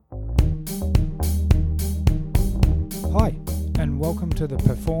Hi, and welcome to the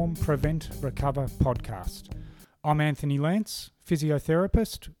Perform, Prevent, Recover podcast. I'm Anthony Lance,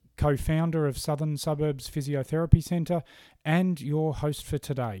 physiotherapist, co-founder of Southern Suburbs Physiotherapy Centre, and your host for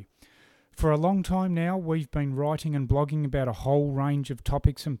today. For a long time now, we've been writing and blogging about a whole range of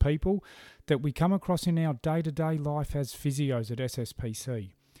topics and people that we come across in our day-to-day life as physios at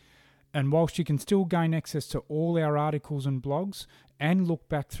SSPC. And whilst you can still gain access to all our articles and blogs and look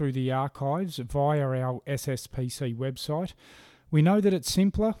back through the archives via our SSPC website, we know that it's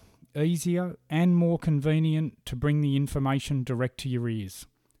simpler, easier and more convenient to bring the information direct to your ears.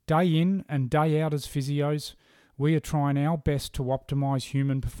 Day in and day out as physios, we are trying our best to optimise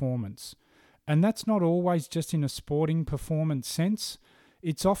human performance. And that's not always just in a sporting performance sense,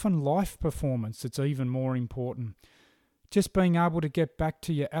 it's often life performance that's even more important. Just being able to get back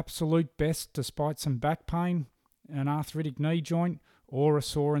to your absolute best despite some back pain, an arthritic knee joint, or a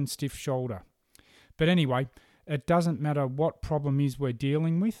sore and stiff shoulder. But anyway, it doesn't matter what problem is we're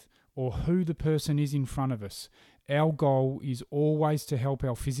dealing with or who the person is in front of us. Our goal is always to help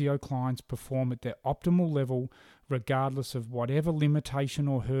our physio clients perform at their optimal level, regardless of whatever limitation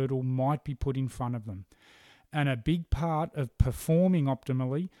or hurdle might be put in front of them. And a big part of performing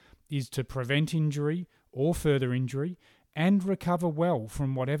optimally is to prevent injury or further injury and recover well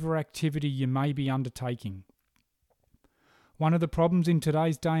from whatever activity you may be undertaking. One of the problems in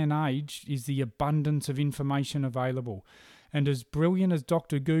today's day and age is the abundance of information available, and as brilliant as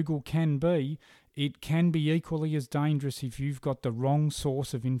Dr. Google can be, it can be equally as dangerous if you've got the wrong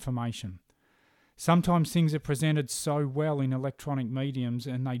source of information. Sometimes things are presented so well in electronic mediums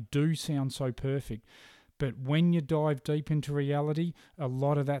and they do sound so perfect, but when you dive deep into reality, a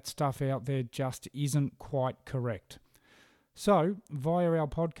lot of that stuff out there just isn't quite correct. So, via our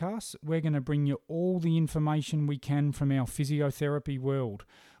podcast, we're going to bring you all the information we can from our physiotherapy world.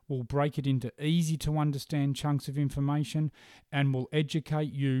 We'll break it into easy to understand chunks of information and we'll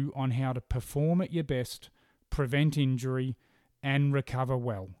educate you on how to perform at your best, prevent injury and recover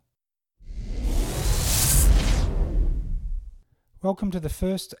well. Welcome to the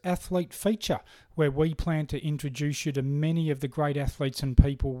first athlete feature, where we plan to introduce you to many of the great athletes and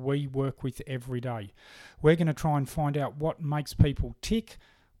people we work with every day. We're going to try and find out what makes people tick,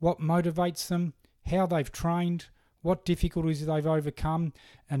 what motivates them, how they've trained, what difficulties they've overcome,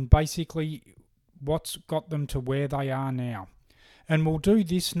 and basically what's got them to where they are now. And we'll do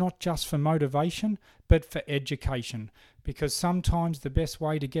this not just for motivation, but for education, because sometimes the best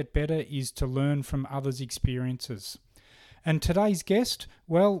way to get better is to learn from others' experiences. And today's guest,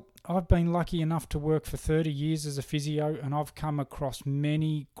 well, I've been lucky enough to work for 30 years as a physio and I've come across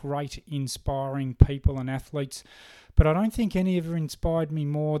many great, inspiring people and athletes, but I don't think any ever inspired me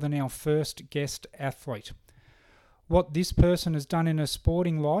more than our first guest athlete. What this person has done in her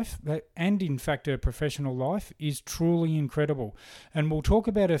sporting life, and in fact her professional life, is truly incredible. And we'll talk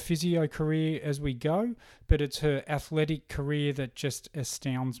about her physio career as we go, but it's her athletic career that just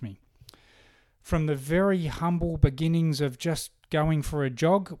astounds me. From the very humble beginnings of just going for a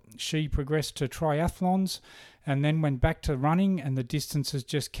jog, she progressed to triathlons and then went back to running, and the distances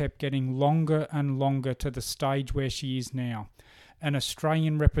just kept getting longer and longer to the stage where she is now. An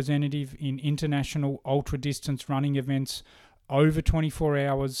Australian representative in international ultra-distance running events over 24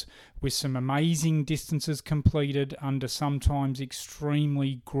 hours with some amazing distances completed under sometimes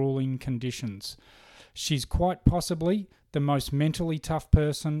extremely grueling conditions. She's quite possibly the most mentally tough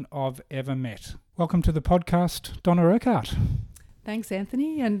person I've ever met. Welcome to the podcast, Donna Urquhart. Thanks,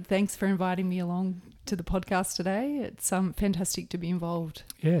 Anthony, and thanks for inviting me along to the podcast today. It's fantastic to be involved.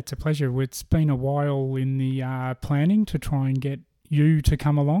 Yeah, it's a pleasure. It's been a while in the planning to try and get you to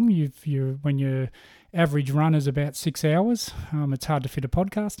come along. When your average run is about 6 hours, it's hard to fit a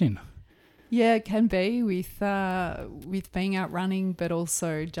podcast in. Yeah, it can be with being out running, but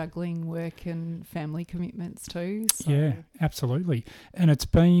also juggling work and family commitments too. So. Yeah, absolutely. And it's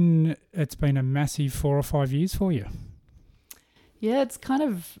been a massive 4 or 5 years for you. Yeah,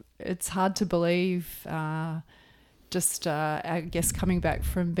 it's hard to believe. I guess coming back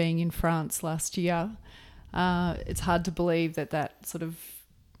from being in France last year, it's hard to believe that sort of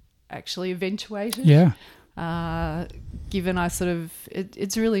actually eventuated. Yeah. Given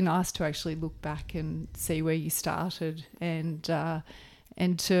it's really nice to actually look back and see where you started and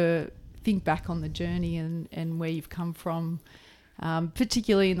to think back on the journey and where you've come from,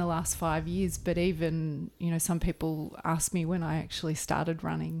 particularly in the last 5 years. But even, some people ask me when I actually started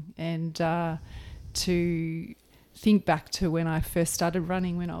running, and to think back to when I first started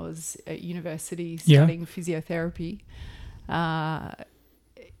running when I was at university studying physiotherapy.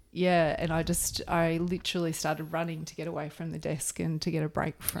 and I literally started running to get away from the desk and to get a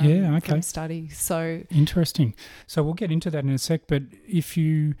break from study. So interesting. So we'll get into that in a sec. But if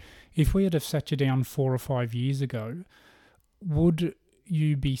we had have sat you down 4 or 5 years ago, would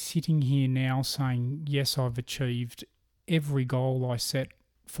you be sitting here now saying, yes, I've achieved every goal I set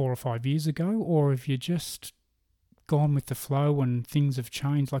 4 or 5 years ago, or have you just gone with the flow and things have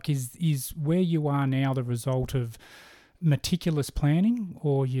changed? Like, is where you are now the result of meticulous planning,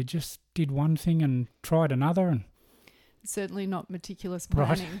 or you just did one thing and tried another? And certainly not meticulous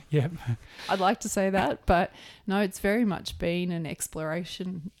planning. Right, yeah. I'd like to say that, but no, it's very much been an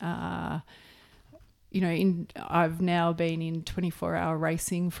exploration. I've now been in 24-hour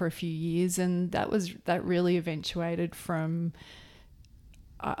racing for a few years, and that really eventuated from,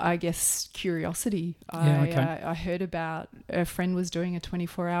 I guess, curiosity. I heard about a friend was doing a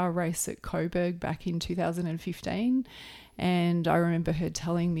 24-hour race at Coburg back in 2015, and I remember her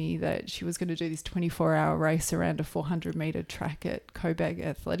telling me that she was going to do this 24-hour race around a 400-metre track at Coburg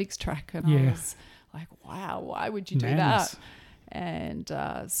Athletics track, and I was like, wow, why would you do that? And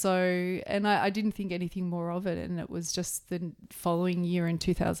I didn't think anything more of it, and it was just the following year in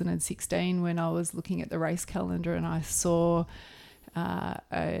 2016 when I was looking at the race calendar and I saw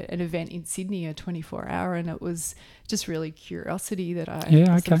an event in Sydney, a 24-hour, and it was just really curiosity that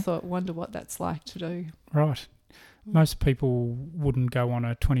I thought, wonder what that's like to do. Right. Most people wouldn't go on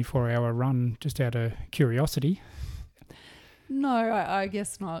a 24-hour run just out of curiosity. No, I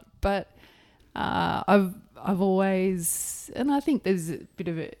guess not. But I've always, and I think there's a bit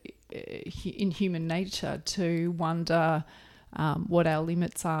of in human nature to wonder what our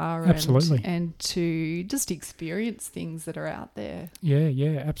limits are. Absolutely. And to just experience things that are out there.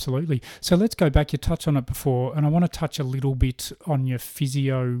 Yeah, absolutely. So let's go back. You touched on it before, and I want to touch a little bit on your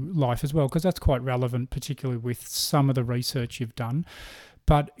physio life as well, because that's quite relevant, particularly with some of the research you've done.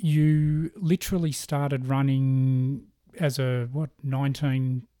 But you literally started running as a,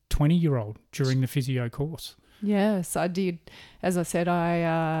 19, 20-year-old during the physio course. Yes, I did. As I said,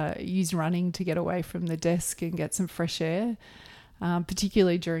 I used running to get away from the desk and get some fresh air,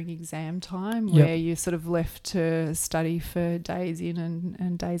 particularly during exam time where you're sort of left to study for days in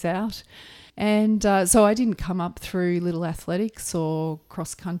and days out. And so I didn't come up through little athletics or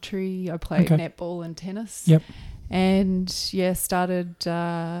cross country. I played netball and tennis. Yep. And started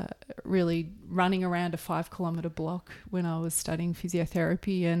really running around a 5-kilometre block when I was studying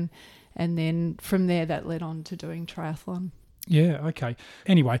physiotherapy, and then from there that led on to doing triathlon. Yeah, okay.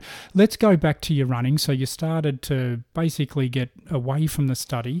 Anyway, let's go back to your running. So you started to basically get away from the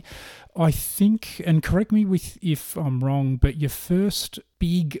study. I think, and correct me if I'm wrong, but your first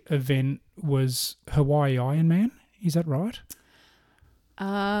big event was Hawaii Ironman. Is that right?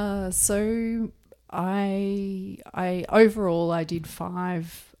 So I overall I did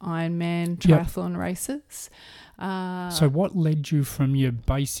 5 Ironman triathlon races. So what led you from your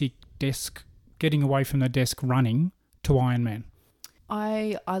basic desk, getting away from the desk running, to Ironman?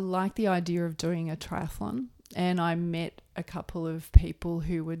 I like the idea of doing a triathlon, and I met a couple of people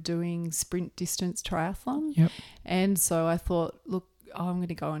who were doing sprint distance triathlon. Yep. And so I thought, look, I'm going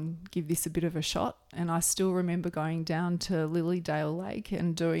to go and give this a bit of a shot. And I still remember going down to Lilydale Lake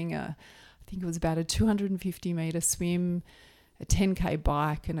and doing I think it was about a 250-metre swim, a 10K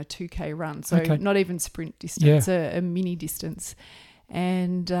bike and a 2K run. So not even sprint distance, a mini distance.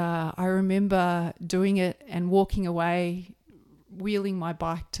 And I remember doing it and walking away, wheeling my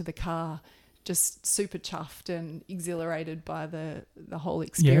bike to the car, just super chuffed and exhilarated by the whole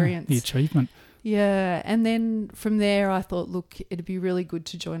experience. Yeah, the achievement. Yeah, and then from there I thought, look, it'd be really good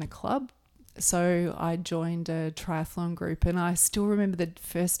to join a club. So I joined a triathlon group, and I still remember the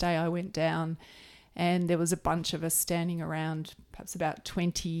first day I went down and there was a bunch of us standing around, perhaps about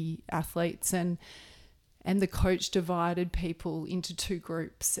 20 athletes, and the coach divided people into 2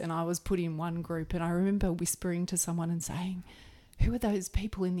 groups, and I was put in one group, and I remember whispering to someone and saying, who are those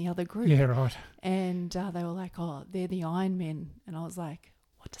people in the other group? Yeah, right. And they were like, oh, they're the Ironmen. And I was like,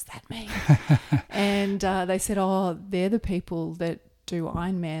 what does that mean? And they said, oh, they're the people that do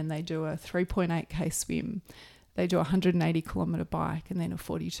Ironman. They do a 3.8K swim. They do a 180-kilometre bike and then a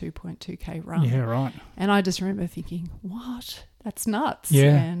 42.2K run. Yeah, right. And I just remember thinking, what? That's nuts.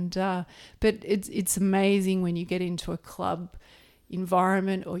 Yeah. And but it's amazing when you get into a club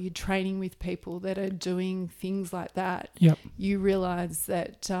environment or you're training with people that are doing things like that. Yep. You realise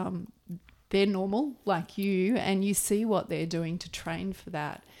that they're normal like you, and you see what they're doing to train for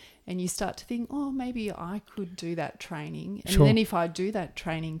that. And you start to think, oh, maybe I could do that training. And then if I do that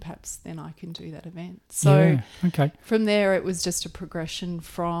training, perhaps then I can do that event. So from there, it was just a progression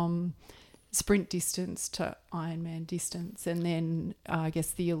from sprint distance to Ironman distance, and then I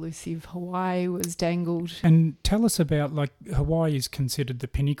guess the elusive Hawaii was dangled. And tell us about, like, Hawaii is considered the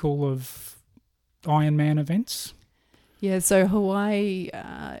pinnacle of Ironman events. Yeah, so Hawaii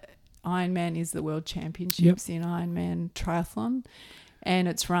Ironman is the World Championships in Ironman triathlon, and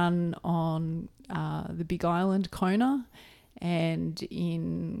it's run on the Big Island, Kona, and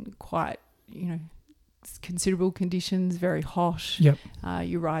in quite, considerable conditions, very hot. Yep.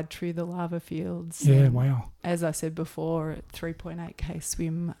 You ride through the lava fields. Yeah, wow. As I said before, 3.8k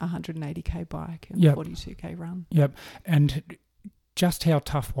swim, 180k bike, and 42k run. Yep. And just how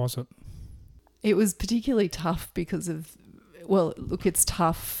tough was it? It was particularly tough because of, it's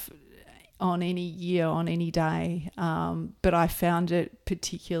tough on any year, on any day, but I found it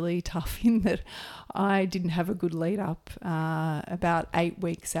particularly tough in that I didn't have a good lead up. About 8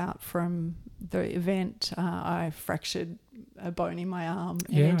 weeks out from the event, I fractured a bone in my arm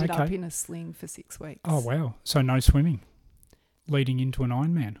and ended up in a sling for 6 weeks. Oh, wow. So no swimming leading into an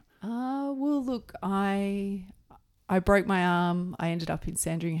Ironman? I broke my arm. I ended up in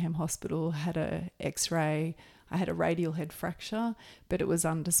Sandringham Hospital, had a X-ray. I had a radial head fracture, but it was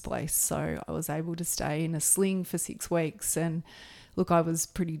undisplaced. So I was able to stay in a sling for 6 weeks. And look, I was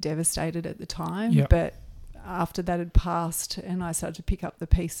pretty devastated at the time. But after that had passed and I started to pick up the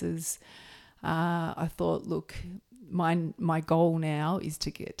pieces, I thought, look, my goal now is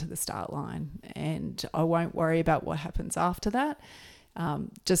to get to the start line, and I won't worry about what happens after that.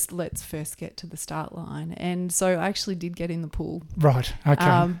 Just let's first get to the start line. And so I actually did get in the pool. Right,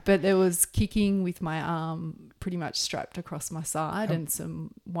 okay. But there was kicking with my arm pretty much strapped across my side and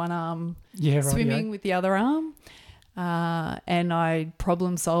some one arm swimming with the other arm. And I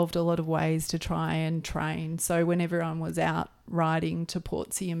problem solved a lot of ways to try and train. So when everyone was out riding to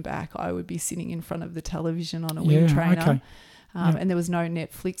Portsea and back, I would be sitting in front of the television on a wind trainer. Okay. And there was no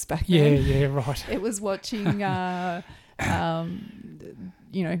Netflix back then. Yeah, right. It was watching...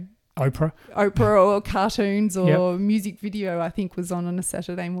 Oprah or cartoons or music video, I think, was on a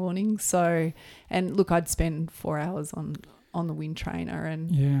Saturday morning. So, and look, I'd spend 4 hours on the wind trainer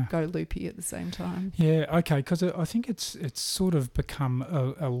and go loopy at the same time. Yeah, okay, because I think it's sort of become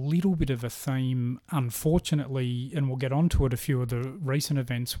a little bit of a theme, unfortunately, and we'll get onto it, a few of the recent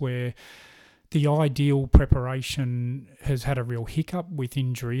events where the ideal preparation has had a real hiccup with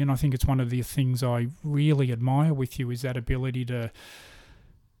injury, and I think it's one of the things I really admire with you is that ability to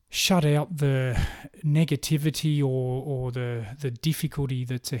shut out the negativity or the difficulty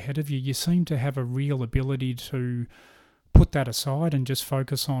that's ahead of you. You seem to have a real ability to put that aside and just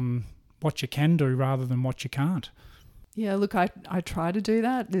focus on what you can do rather than what you can't. Yeah, look, I try to do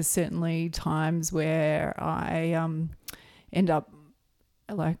that. There's certainly times where I end up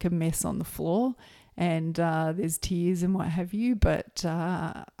like a mess on the floor and there's tears and what have you, but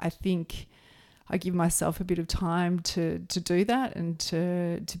I think I give myself a bit of time to do that and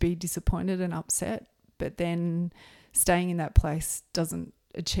to be disappointed and upset, but then staying in that place doesn't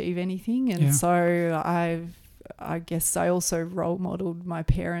achieve anything. And so I guess I also role modeled my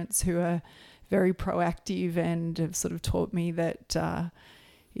parents, who are very proactive and have sort of taught me that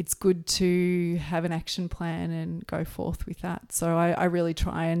it's good to have an action plan and go forth with that. So I really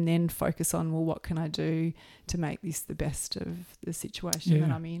try and then focus on, well, what can I do to make this the best of the situation that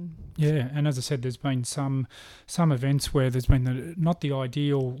I'm in? Yeah, and as I said, there's been some events where there's been not the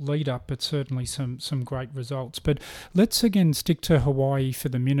ideal lead up, but certainly some great results. But let's again stick to Hawaii for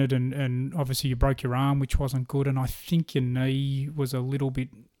the minute, and obviously you broke your arm, which wasn't good, and I think your knee was a little bit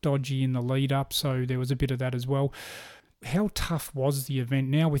dodgy in the lead up, so there was a bit of that as well. How tough was the event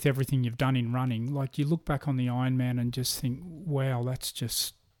now with everything you've done in running? Like, you look back on the Ironman and just think, wow, that's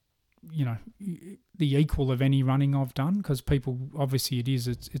just, the equal of any running I've done, because people, obviously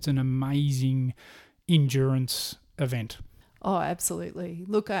it's an amazing endurance event. Oh, absolutely.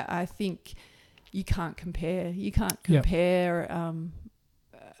 Look, I think you can't compare. You can't compare an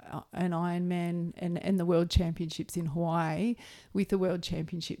Ironman and the World Championships in Hawaii with the World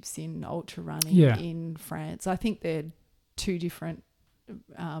Championships in ultra running in France. I think they're two different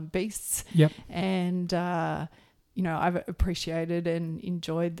beasts. Yep. And I've appreciated and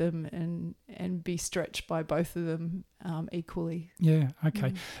enjoyed them and be stretched by both of them equally. Yeah,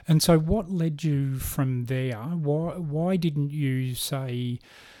 okay. And so what led you from there? Why didn't you say,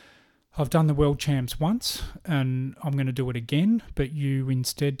 I've done the World Champs once and I'm going to do it again, but you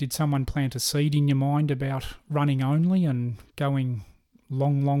instead, did someone plant a seed in your mind about running only and going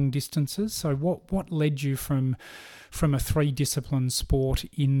long distances? So what led you from a 3-discipline sport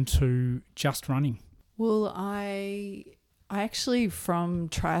into just running? Well, I actually, from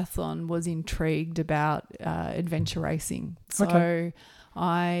triathlon, was intrigued about adventure racing. So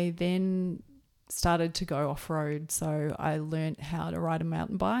I then started to go off-road. So I learnt how to ride a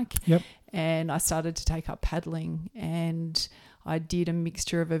mountain bike. Yep. And I started to take up paddling, and I did a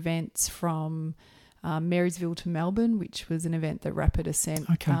mixture of events from Marysville to Melbourne, which was an event that Rapid Ascent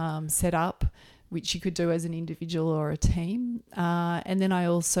set up, which you could do as an individual or a team. And then I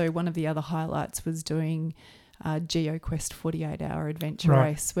also, one of the other highlights was doing a GeoQuest 48-hour adventure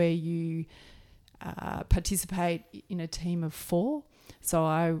race where you participate in a team of 4. So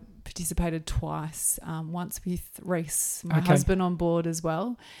I participated twice, once with Reese, my husband, on board as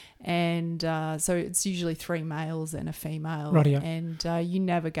well. And so it's usually 3 males and a female. Right, yeah. And you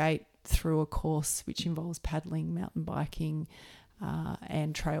navigate through a course which involves paddling, mountain biking,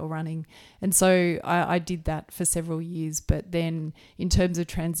 and trail running. And so I did that for several years. But then in terms of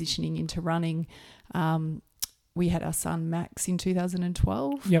transitioning into running, we had our son Max in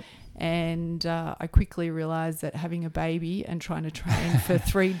 2012. Yep. And I quickly realised that having a baby and trying to train for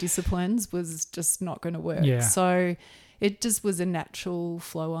 3 disciplines was just not going to work. Yeah. So it just was a natural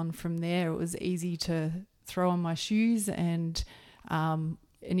flow on from there. It was easy to throw on my shoes and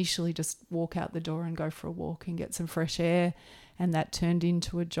initially just walk out the door and go for a walk and get some fresh air. And that turned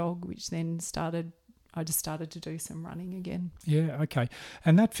into a jog, which then I just started to do some running again. Yeah, okay.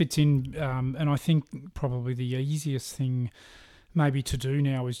 And that fits in, and I think probably the easiest thing maybe to do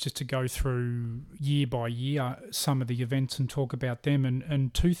now is just to go through year by year some of the events and talk about them.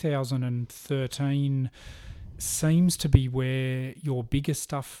 And 2013 seems to be where your biggest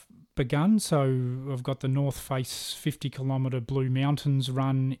stuff begun. So I've got the North Face 50-kilometre Blue Mountains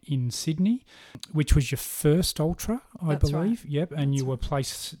run in Sydney, which was your first ultra, I believe. Right. Yep, and you were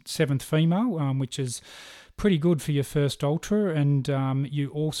placed 7th female, which is pretty good for your first ultra. And you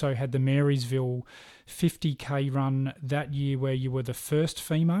also had the Marysville 50K run that year where you were the first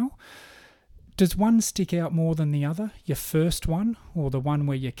female. Does one stick out more than the other, your first one or the one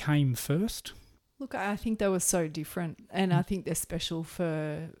where you came first? Look, I think they were so different, and I think they're special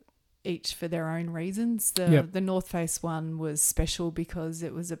for each for their own reasons. The North Face one was special because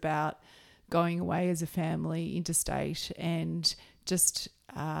it was about going away as a family interstate and just,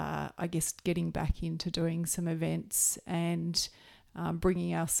 I guess, getting back into doing some events and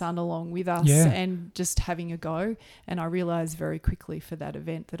bringing our son along with us and just having a go. And I realised very quickly for that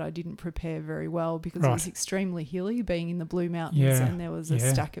event that I didn't prepare very well because it was extremely hilly, being in the Blue Mountains, and there was a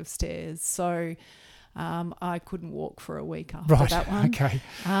stack of stairs. So I couldn't walk for a week after that one. Okay.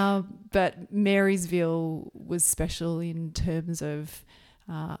 But Marysville was special in terms of,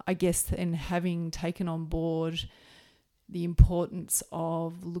 I guess, and having taken on board the importance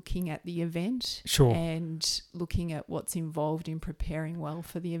of looking at the event and looking at what's involved in preparing well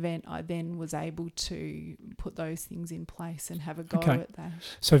for the event, I then was able to put those things in place and have a go at that.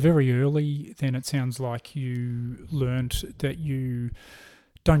 So very early then it sounds like you learnt that you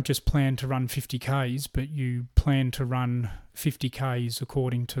don't just plan to run 50Ks, but you plan to run 50Ks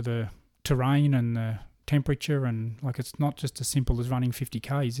according to the terrain and the temperature, and like it's not just as simple as running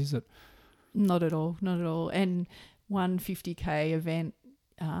 50Ks, is it? Not at all. And one 50K event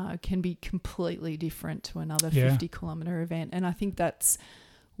can be completely different to another 50-kilometre event. And I think that's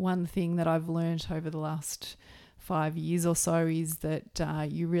one thing that I've learnt over the last 5 years or so is that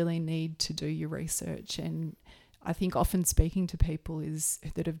you really need to do your research. And I think often speaking to people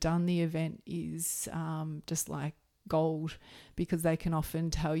that have done the event is just like gold, because they can often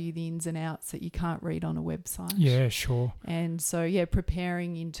tell you the ins and outs that you can't read on a website. Yeah, sure. And so,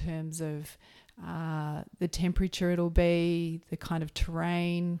 preparing in terms of the temperature it'll be, the kind of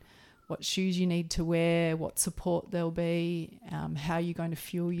terrain, what shoes you need to wear, what support there'll be, how you're going to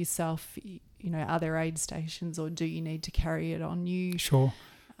fuel yourself. Are there aid stations or do you need to carry it on you? Sure.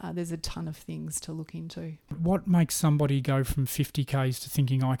 There's a ton of things to look into. What makes somebody go from 50Ks to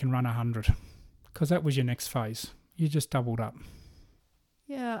thinking I can run 100? Because that was your next phase. You just doubled up.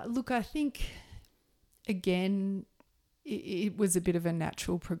 Yeah, look, I think, again, it was a bit of a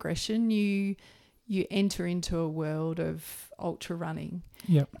natural progression. You enter into a world of ultra running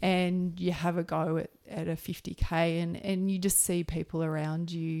and you have a go at a 50K and you just see people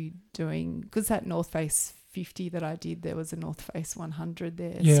around you doing, because that North Face 50 that I did, there was a North Face 100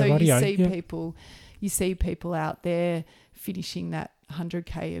 there. So you see people out there finishing that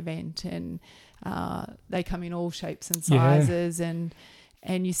 100K event, and they come in all shapes and sizes, and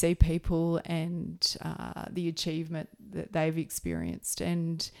you see people and the achievement that they've experienced.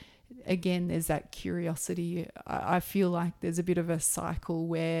 And again, there's that curiosity. I feel like there's a bit of a cycle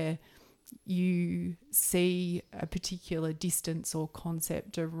where you see a particular distance or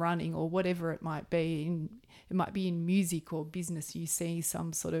concept of running or whatever it might be. It might be in music or business. You see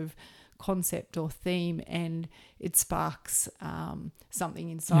some sort of concept or theme, and it sparks something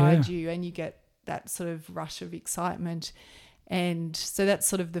inside you, and you get that sort of rush of excitement. And so that's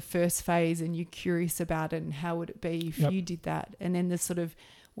sort of the first phase, and you're curious about it and how would it be if you did that. And then there's sort of,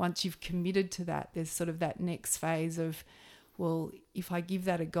 once you've committed to that, there's sort of that next phase of, well, if I give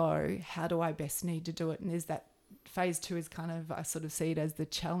that a go, how do I best need to do it? And there's that phase 2 is kind of, I sort of see it as the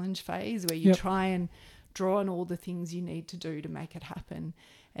challenge phase, where you try and draw on all the things you need to do to make it happen.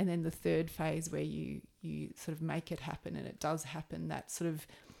 And then the third phase where you sort of make it happen and it does happen, that sort of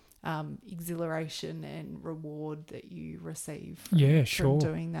exhilaration and reward that you receive from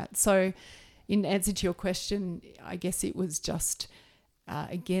doing that. So in answer to your question, I guess it was just,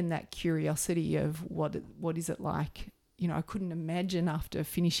 again, that curiosity of what is it like. You know, I couldn't imagine after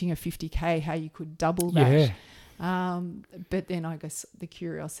finishing a 50K how you could double that. But then I guess the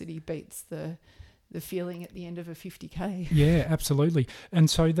curiosity beats the feeling at the end of a 50K. Yeah, absolutely. And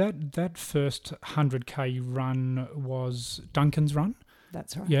so that first 100K run was Duncan's run.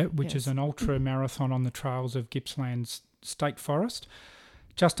 That's right. Yeah, which is an ultra marathon on the trails of Gippsland's State Forest.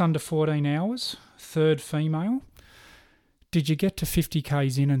 Just under 14 hours, third female. Did you get to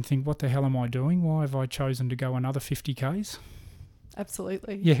 50Ks in and think, what the hell am I doing? Why have I chosen to go another 50Ks?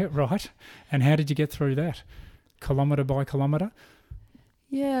 Absolutely. Yeah, right. And how did you get through that? Kilometre by kilometre?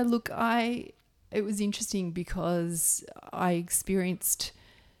 Yeah, look, it was interesting because I experienced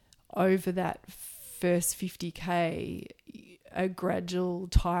over that first 50K a gradual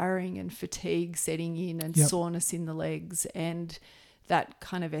tiring and fatigue setting in and soreness in the legs, and that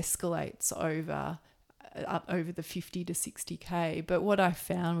kind of escalates over the 50 to 60K. But what I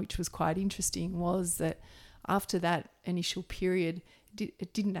found, which was quite interesting, was that after that initial period,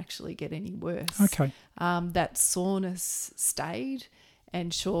 it didn't actually get any worse. Okay. That soreness stayed,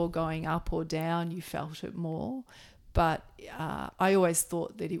 and sure, going up or down, you felt it more. But I always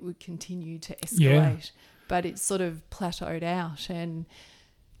thought that it would continue to escalate, but it sort of plateaued out. And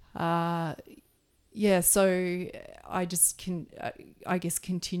so I just I guess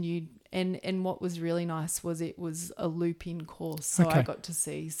continued. And what was really nice was it was a loop-in course. So I got to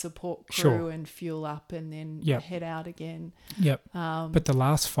see support crew and fuel up and then head out again. Yep. But the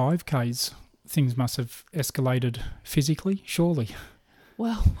last 5Ks, things must have escalated physically, surely.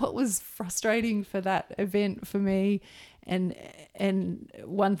 Well, what was frustrating for that event for me, and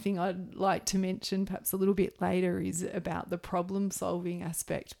one thing I'd like to mention perhaps a little bit later, is about the problem-solving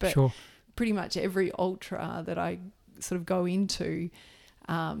aspect. But pretty much every ultra that I sort of go into,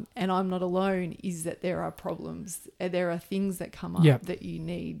 and I'm not alone, is that there are problems. There are things that come up that you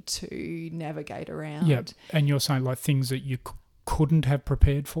need to navigate around. Yeah, and you're saying like things that you couldn't have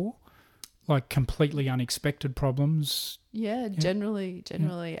prepared for? Like completely unexpected problems? Yeah, generally.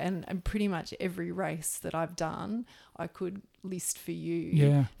 And pretty much every race that I've done, I could list for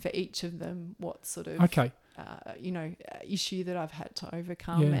you for each of them what sort of issue that I've had to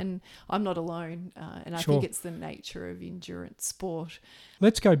overcome. And I'm not alone. And I think it's the nature of endurance sport.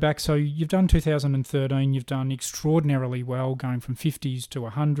 Let's go back. So you've done 2013, you've done extraordinarily well, going from 50s to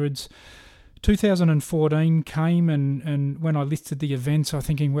 100s. 2014 came, and when I listed the events, I was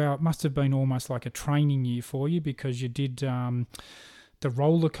thinking, wow, it must have been almost like a training year for you, because you did the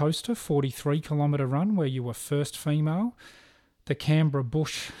roller coaster 43-kilometre run where you were first female, the Canberra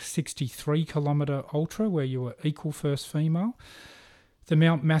Bush 63-kilometre ultra where you were equal first female, the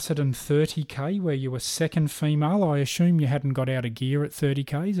Mount Macedon 30K where you were second female. I assume you hadn't got out of gear at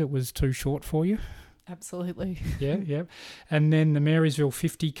 30Ks, it was too short for you. Absolutely. Yeah. And then the Marysville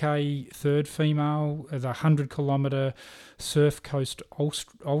 50K third female, the 100-kilometre Surf Coast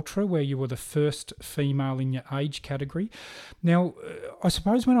Ultra, where you were the first female in your age category. Now, I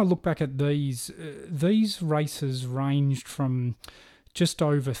suppose when I look back at these races ranged from just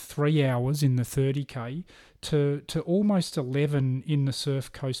over 3 hours in the 30K to almost 11 in the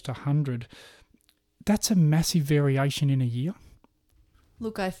Surf Coast 100. That's a massive variation in a year.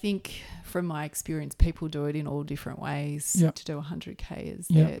 Look, I think from my experience, people do it in all different ways. To do 100K as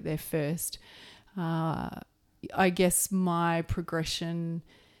their first. I guess my progression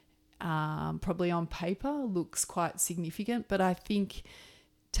probably on paper looks quite significant, but I think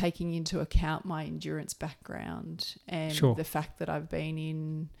taking into account my endurance background and the fact that I've been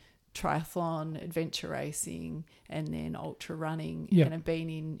in triathlon, adventure racing, and then ultra running, and have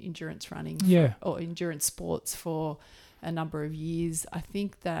been in endurance running or endurance sports for a number of years, I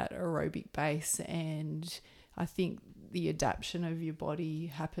think that aerobic base, and I think the adaptation of your body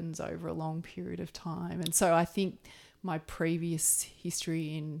happens over a long period of time. And so I think my previous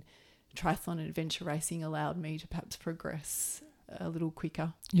history in triathlon and adventure racing allowed me to perhaps progress a little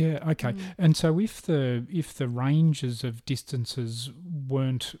quicker. Yeah, okay. And so if the ranges of distances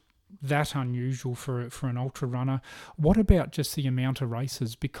weren't that unusual for an ultra runner. What about just the amount of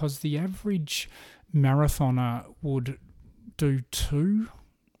races? Because the average marathoner would do 2,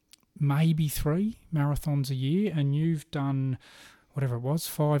 maybe 3 marathons a year, and you've done whatever it was,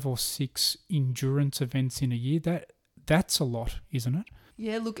 5 or 6 endurance events in a year. That's a lot, isn't it?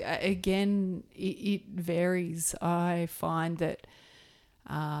 Yeah, look, again, it varies. I find that,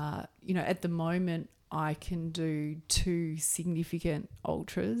 at the moment, I can do 2 significant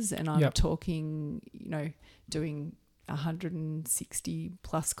ultras, and I'm talking, doing 160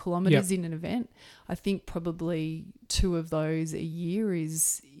 plus kilometres in an event. I think probably 2 of those a year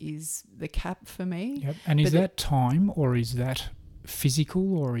is the cap for me. Yep. And is that time, or is that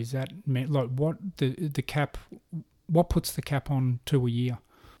physical, or is that like what the cap? What puts the cap on 2 a year?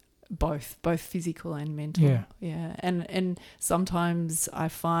 Both physical and mental. Yeah. And sometimes I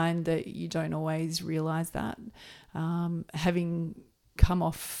find that you don't always realise that. Having come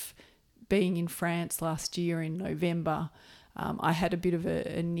off being in France last year in November, I had a bit of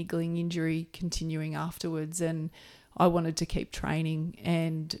a niggling injury continuing afterwards, and I wanted to keep training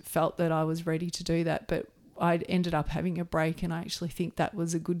and felt that I was ready to do that, but I ended up having a break, and I actually think that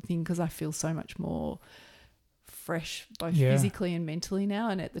was a good thing because I feel so much more fresh both physically and mentally now,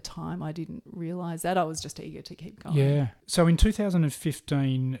 and at the time I didn't realise that. I was just eager to keep going. Yeah. So in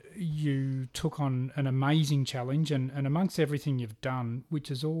 2015 you took on an amazing challenge, and amongst everything you've done, which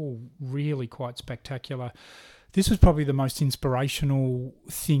is all really quite spectacular, this was probably the most inspirational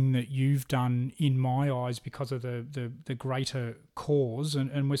thing that you've done in my eyes because of the greater cause,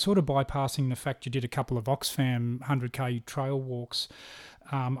 and we're sort of bypassing the fact you did a couple of Oxfam 100k trail walks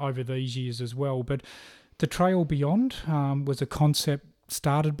over these years as well, but the Trail Beyond was a concept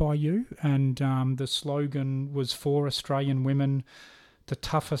started by you, and the slogan was for Australian women, the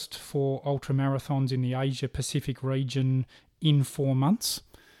toughest 4 ultramarathons in the Asia-Pacific region in 4 months.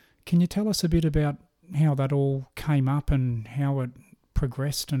 Can you tell us a bit about how that all came up and how it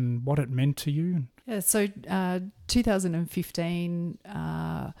progressed and what it meant to you? Yeah, so 2015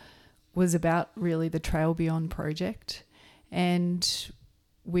 was about really the Trail Beyond project, and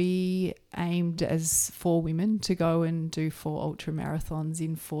we aimed as 4 women to go and do 4 ultra marathons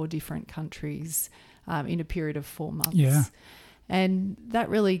in 4 different countries in a period of 4 months. Yeah. And that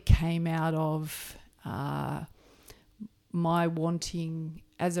really came out of my wanting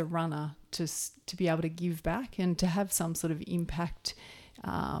as a runner to be able to give back and to have some sort of impact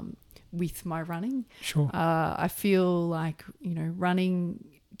with my running. Sure. I feel like, running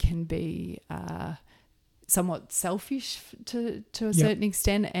can be somewhat selfish to a certain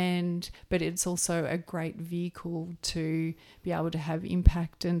extent, but it's also a great vehicle to be able to have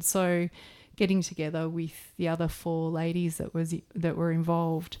impact. And so getting together with the other 4 ladies that were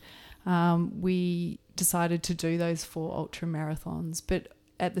involved, we decided to do those 4 ultra marathons, but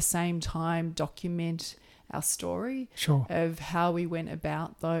at the same time document our story of how we went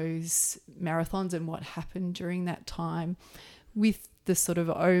about those marathons and what happened during that time, with the sort of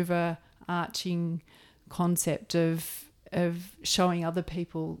overarching concept of showing other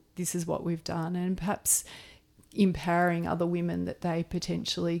people this is what we've done, and perhaps empowering other women that they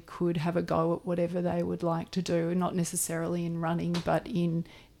potentially could have a go at whatever they would like to do, not necessarily in running but in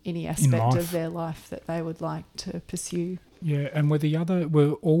any aspect of their life that they would like to pursue. Yeah, and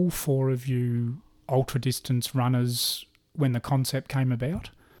were all 4 of you ultra distance runners when the concept came about?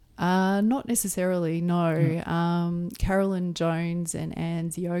 Not necessarily, no. Yeah. Carolyn Jones and Anne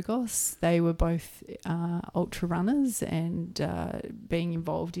Ziogos, they were both ultra runners and being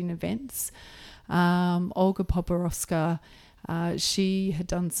involved in events. Olga Poporowska, she had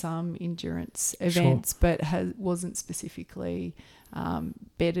done some endurance events, but wasn't specifically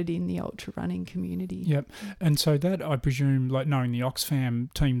bedded in the ultra running community. Yep. And so that, I presume, like knowing the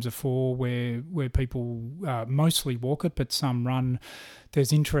Oxfam teams of 4 where people mostly walk it, but some run,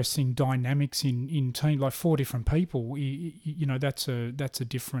 there's interesting dynamics in team, like 4 different people, that's a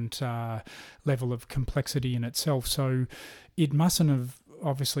different level of complexity in itself. So it mustn't have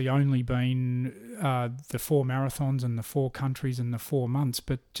obviously only been the 4 marathons and the 4 countries and the 4 months,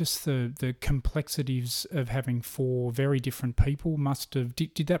 but just the complexities of having 4 very different people must have...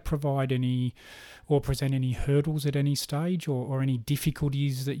 Did that provide any or present any hurdles at any stage or any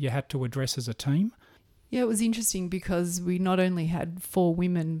difficulties that you had to address as a team? Yeah, it was interesting because we not only had 4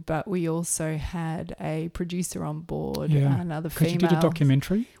 women, but we also had a producer on board, another female. Because you did a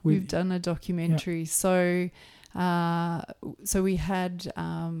documentary? We've done a documentary. Yeah. So we had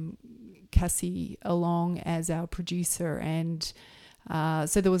Cassie along as our producer, and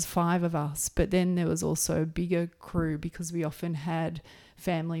so there was 5 of us, but then there was also a bigger crew because we often had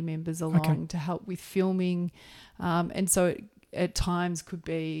family members along to help with filming, and so at times could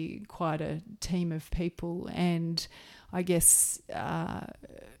be quite a team of people, and I guess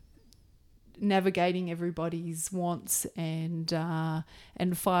navigating everybody's wants, and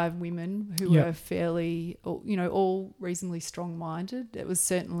 5 women who were fairly, all reasonably strong-minded. It was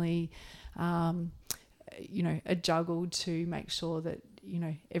certainly, a juggle to make sure that,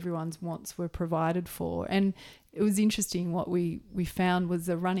 everyone's wants were provided for. And it was interesting, what we found was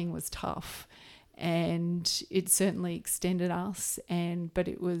the running was tough, and it certainly extended us, but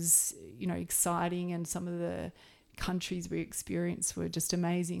it was, exciting, and some of the countries we experienced were just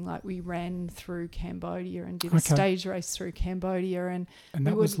amazing. Like, we ran through Cambodia and did a stage race through Cambodia, and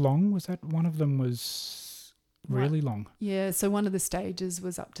that was long. Was that one of them? Was really long? Yeah. So one of the stages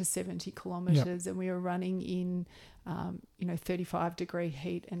was up to 70 kilometres, and we were running in 35-degree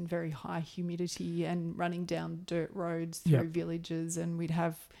heat and very high humidity, and running down dirt roads through villages, and we'd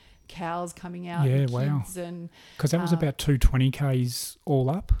have cows coming out, and kids, and because that was about 220 k's all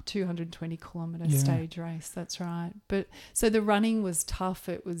up, 220 kilometre stage race. That's right. But so the running was tough.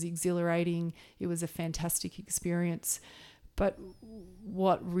 It was exhilarating. It was a fantastic experience. But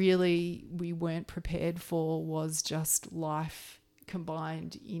what really we weren't prepared for was just life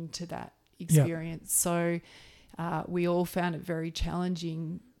combined into that experience. So we all found it very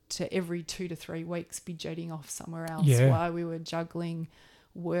challenging to every 2 to 3 weeks be jetting off somewhere else while we were juggling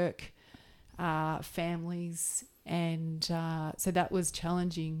work, families, and so that was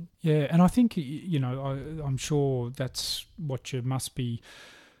challenging. Yeah, and I think, I'm sure that's what you must be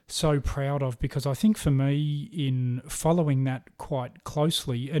so proud of, because I think for me, in following that quite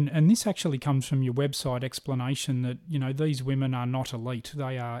closely, and this actually comes from your website explanation, that, these women are not elite.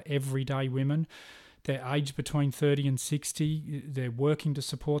 They are everyday women. They're aged between 30 and 60. They're working to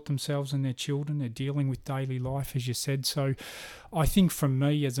support themselves and their children. They're dealing with daily life, as you said. So I think from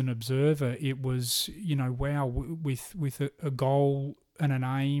me as an observer, it was, wow, with a goal and an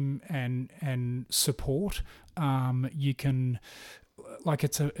aim and support, you can, like,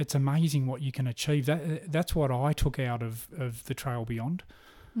 it's amazing what you can achieve. That's what I took out of the Trail Beyond.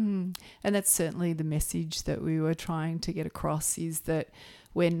 And that's certainly the message that we were trying to get across, is that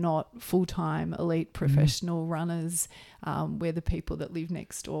we're not full-time elite professional runners. We're the people that live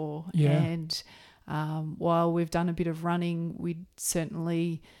next door. Yeah. And while we've done a bit of running, we'd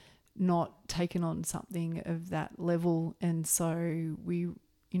certainly not taken on something of that level. And so we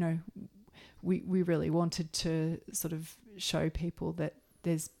really wanted to sort of show people that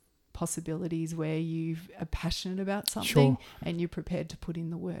there's possibilities where you are passionate about something and you're prepared to put in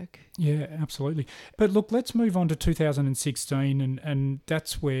the work. Yeah, absolutely. But look, let's move on to 2016, and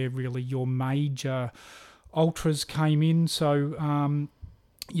that's where really your major ultras came in. So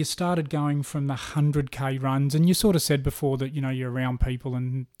you started going from the 100k runs, and you sort of said before that, you're around people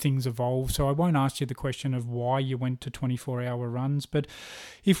and things evolve. So I won't ask you the question of why you went to 24-hour runs. But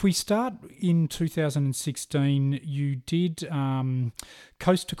if we start in 2016, you did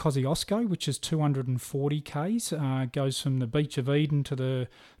Coast to Kosciuszko, which is 240 k's, goes from the Beach of Eden to the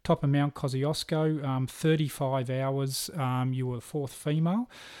top of Mount Kosciuszko, 35 hours. You were the 4th female.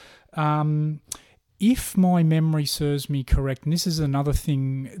 If my memory serves me correct, and this is another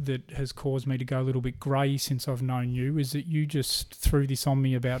thing that has caused me to go a little bit grey since I've known you, is that you just threw this on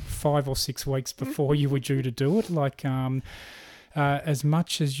me about 5 or 6 weeks before you were due to do it. Like, as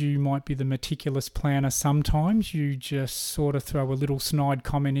much as you might be the meticulous planner, sometimes you just sort of throw a little snide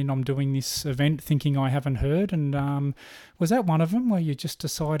comment in, I'm doing this event thinking I haven't heard. And was that one of them where you just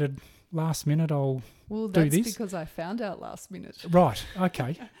decided last minute I'll do this? That's because I found out last minute. Right,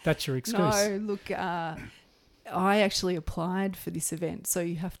 okay. That's your excuse. No, look, I actually applied for this event. So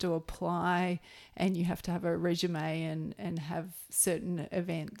you have to apply and you have to have a resume and have certain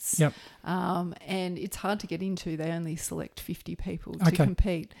events. Yep. And it's hard to get into. They only select 50 people to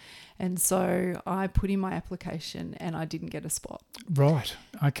compete. And so I put in my application and I didn't get a spot. Right,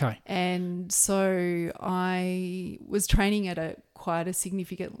 okay. And so I was training at quite a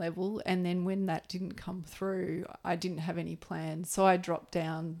significant level, and then when that didn't come through, I didn't have any plans. So I dropped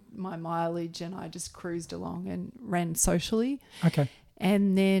down my mileage and I just cruised along and ran socially. Okay.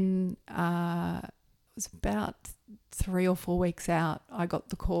 And then it was about 3 or 4 weeks out, I got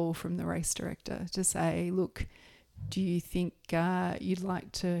the call from the race director to say, look, do you think you'd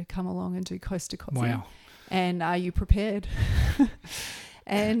like to come along and do Coast to Kosciuszko? Wow. And are you prepared?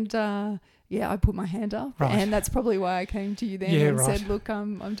 And I put my hand up, and that's probably why I came to you then and said, look,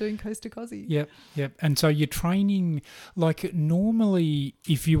 I'm doing Coast to Kosciuszko. Yep. And so you're training, like, normally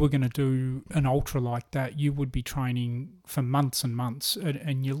if you were going to do an ultra like that, you would be training for months and months,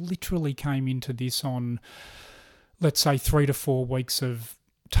 and you literally came into this on, let's say, 3 to 4 weeks of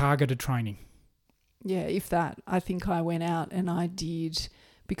targeted training. Yeah, if that. I think I went out and I did,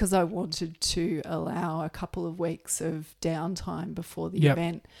 because I wanted to allow a couple of weeks of downtime before the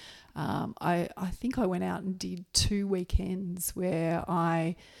event. I think I went out and did 2 weekends where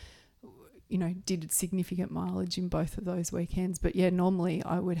I, did significant mileage in both of those weekends. But normally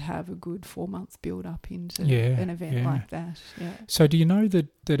I would have a good 4 months build up into an event like that. Yeah. So do you know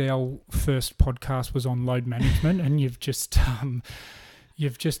that our first podcast was on load management and you've just done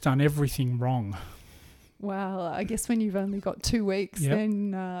everything wrong? Well, I guess when you've only got 2 weeks,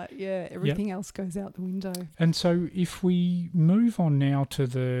 then everything else goes out the window. And so if we move on now to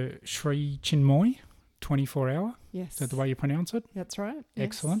the Sri Chinmoy 24-hour, yes, is that the way you pronounce it? That's right.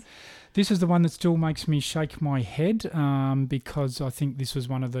 Excellent. Yes. This is the one that still makes me shake my head because I think this was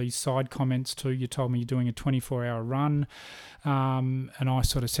one of these side comments too. You told me you're doing a 24-hour run, and I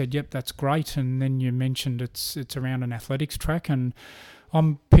sort of said, yep, that's great. And then you mentioned it's around an athletics track, and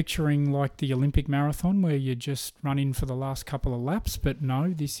I'm picturing like the Olympic marathon where you just run in for the last couple of laps, but no,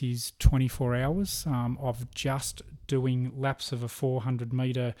 this is 24 hours of just doing laps of a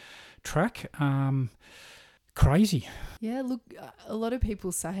 400-metre track. Crazy. Yeah, look, a lot of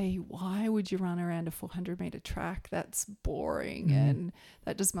people say, why would you run around a 400-metre track? That's boring and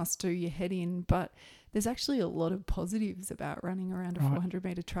that just must do your head in. But there's actually a lot of positives about running around a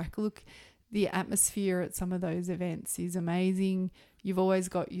 400-metre track. Look, the atmosphere at some of those events is amazing. You've always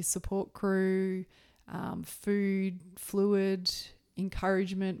got your support crew, food, fluid,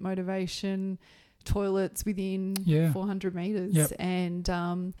 encouragement, motivation, toilets within 400 metres. And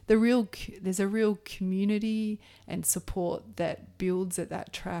there's a real community and support that builds at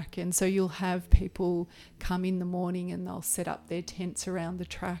that track. And so you'll have people come in the morning and they'll set up their tents around the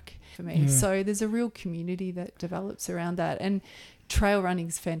track for me. So there's a real community that develops around that. And trail running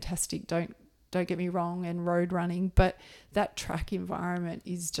is fantastic. Don't get me wrong, and road running, but that track environment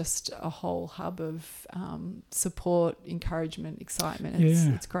is just a whole hub of support, encouragement, excitement.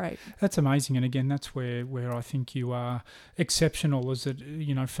 It's great. That's amazing. And again, that's where I think you are exceptional. Is that,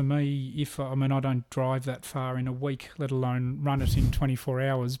 for me, I don't drive that far in a week, let alone run it in 24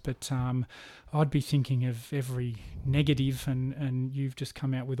 hours, but I'd be thinking of every negative, and you've just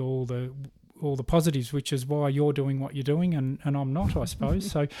come out with all the positives, which is why you're doing what you're doing and I'm not, I suppose.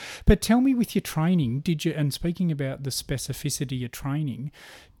 So, but tell me, with your training, and speaking about the specificity of training,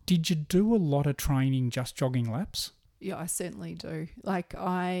 did you do a lot of training just jogging laps? Yeah, I certainly do.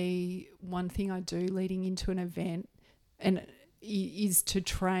 One thing I do leading into an event is to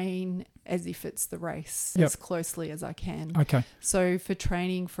train as if it's the race as closely as I can. Okay. So for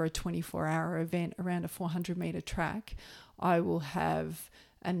training for a 24-hour event around a 400-metre track, I will have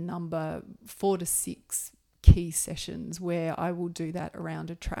a number 4 to 6 key sessions where I will do that around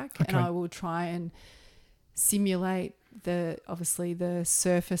a track, and I will try and simulate the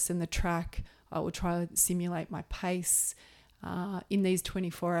surface and the track. I will try to simulate my pace. In these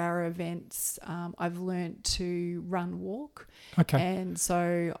 24-hour events, I've learnt to walk. Okay. And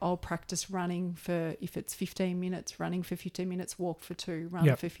so I'll practice running if it's 15 minutes, running for 15 minutes, walk for 2,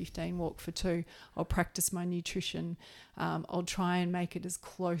 run for 15, walk for 2. I'll practice my nutrition. I'll try and make it as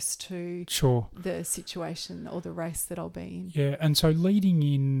close to the situation or the race that I'll be in. Yeah, and so leading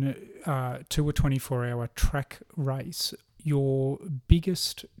in to a 24-hour track race, your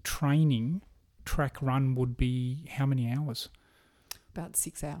biggest training track run would be how many hours? About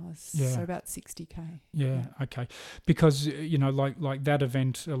 6 hours. Yeah. So about 60K. Yeah. Okay. Because like that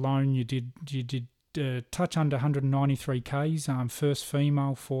event alone, you did touch under 193 Ks, first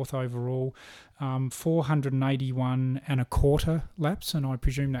female, 4th overall, 481 and a quarter laps, and I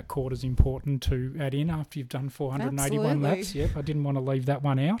presume that quarter is important to add in after you've done 481 laps. Yep, I didn't want to leave that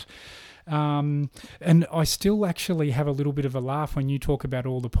one out. And I still actually have a little bit of a laugh when you talk about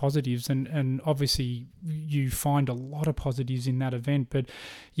all the positives, and obviously you find a lot of positives in that event, but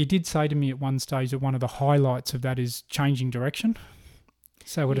you did say to me at one stage that one of the highlights of that is changing direction.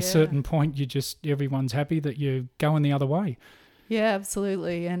 So at a certain point, everyone's happy that you're going the other way. Yeah,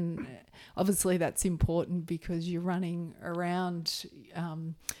 absolutely. And obviously that's important because you're running around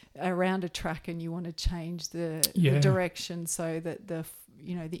a track and you want to change the direction so that the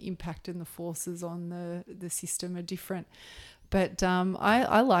impact and the forces on the system are different. But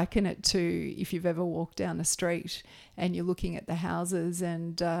I liken it to if you've ever walked down a street and you're looking at the houses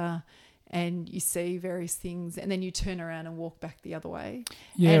and you see various things, and then you turn around and walk back the other way.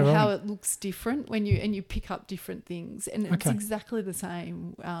 Yeah, and how it looks different when you pick up different things, and it's exactly the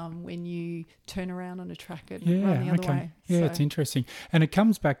same when you turn around on a track and run the other way. Yeah, so it's interesting, and it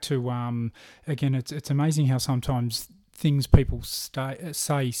comes back to again, it's amazing how sometimes things people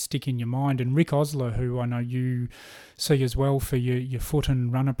say stick in your mind. And Rick Osler, who I know you see as well for your foot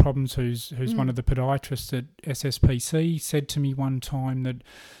and runner problems, who's one of the podiatrists at SSPC, said to me one time that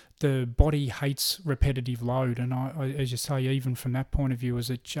the body hates repetitive load. And I, as you say, even from that point of view, is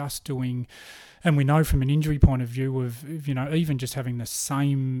it just doing, and we know from an injury point of view of, even just having the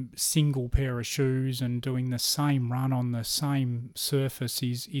same single pair of shoes and doing the same run on the same surface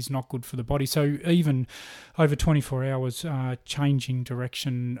is not good for the body. So even over 24 hours, changing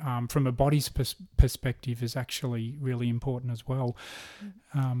direction from a body's perspective is actually really important as well.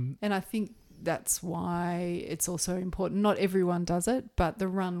 And I think that's why it's also important. Not everyone does it, but the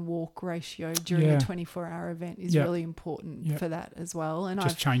run-walk ratio during a 24-hour event is really important for that as well. And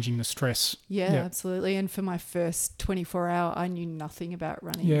just changing the stress. Yeah, absolutely. And for my first 24-hour, I knew nothing about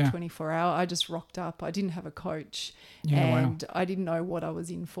running 24-hour. I just rocked up. I didn't have a coach, and I didn't know what I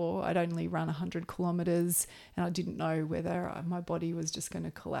was in for. I'd only run 100 kilometres, and I didn't know whether my body was just going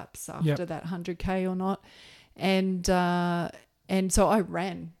to collapse after that 100K or not. And so I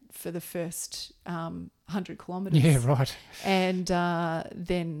ran for the first 100 kilometres. Yeah, right. And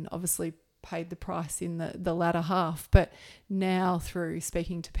then obviously paid the price in the latter half. But now through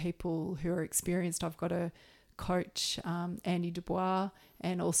speaking to people who are experienced, I've got a coach, Andy Dubois,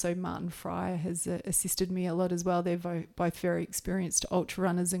 and also Martin Fryer has assisted me a lot as well. They're both very experienced ultra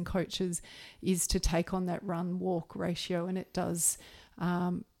runners and coaches, is to take on that run-walk ratio, and it does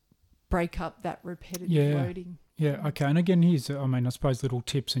break up that repetitive loading. Yeah, okay. And again, here's, I suppose little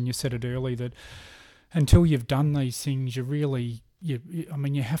tips, and you said it early that until you've done these things,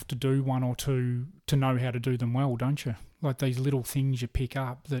 you have to do one or two to know how to do them well, don't you? Like these little things you pick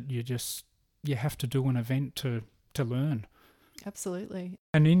up that you have to do an event to learn. Absolutely.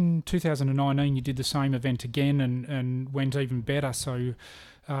 And in 2019, you did the same event again and went even better. So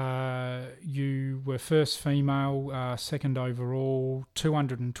you were first female, second overall,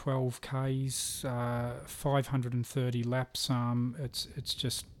 212 Ks, 530 laps. It's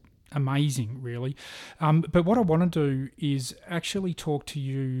just amazing, really. But what I want to do is actually talk to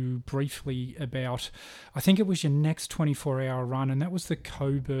you briefly about, I think it was your next 24-hour run, and that was the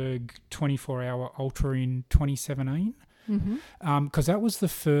Coburg 24-hour Ultra in 2017. Because that was the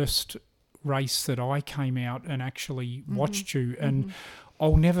first race that I came out and actually watched you, and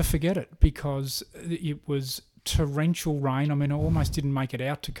I'll never forget it because it was torrential rain. I mean, I almost didn't make it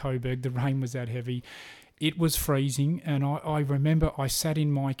out to Coburg. The rain was that heavy. It was freezing, and I remember I sat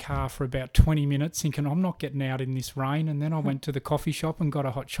in my car for about 20 minutes thinking, I'm not getting out in this rain, and then I went to the coffee shop and got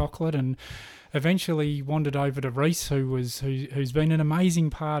a hot chocolate, and eventually wandered over to Reese, who's been an amazing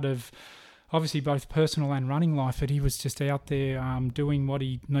part of obviously both personal and running life, but he was just out there doing what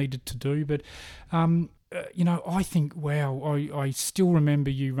he needed to do. But, I think, wow, I still remember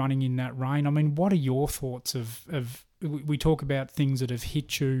you running in that rain. I mean, what are your thoughts of we talk about things that have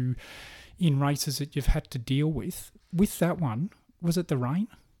hit you in races that you've had to deal with. With that one, was it the rain?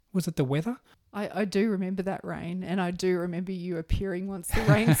 Was it the weather? I do remember that rain, and I do remember you appearing once the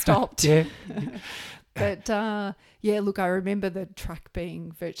rain stopped. Yeah. But, look, I remember the track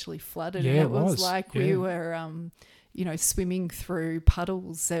being virtually flooded. Yeah, and it was like we were, swimming through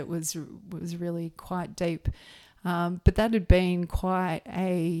puddles. It was really quite deep. But that had been quite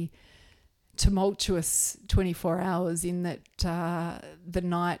a tumultuous 24 hours in that the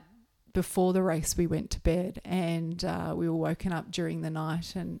night before the race we went to bed, and we were woken up during the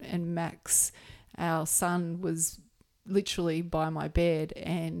night, and Max, our son, was literally by my bed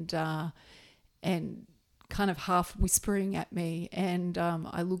and kind of half whispering at me, and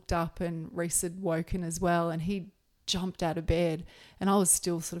I looked up and Reese had woken as well, and he jumped out of bed, and I was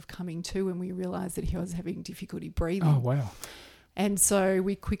still sort of coming to when we realised that he was having difficulty breathing. Oh, wow. And so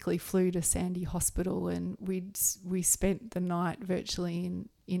we quickly flew to Sandy Hospital, and we spent the night virtually in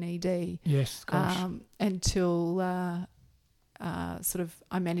ED. Yes, gosh. Until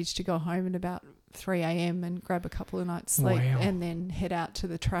I managed to go home at about 3 a.m. and grab a couple of nights sleep. Wow. And then head out to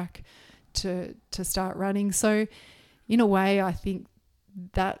the track to start running. So in a way, I think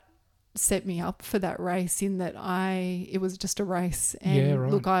that set me up for that race, in that it was just a race. And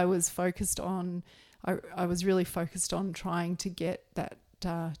look, I was focused on, I was really focused on trying to get that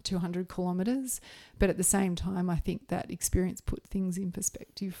 200 kilometres, but at the same time I think that experience put things in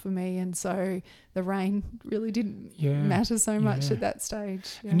perspective for me, and so the rain really didn't matter so much at that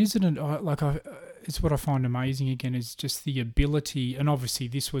stage. And isn't it it's what I find amazing again is just the ability, and obviously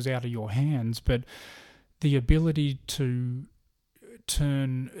this was out of your hands, but the ability to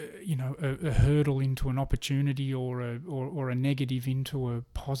turn a hurdle into an opportunity, or a negative into a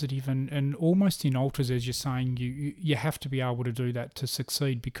positive, and almost in ultras, as you're saying, you have to be able to do that to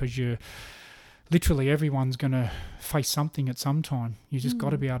succeed, because you're literally everyone's going to face something at some time. You just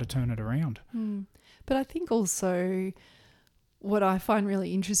got to be able to turn it around. But I think also what I find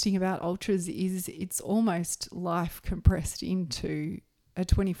really interesting about ultras is it's almost life compressed into a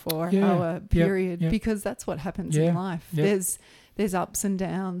 24-hour period, because that's what happens in life. There's ups and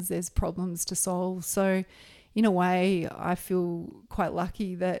downs, there's problems to solve. So in a way, I feel quite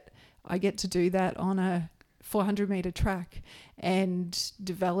lucky that I get to do that on a 400-metre track and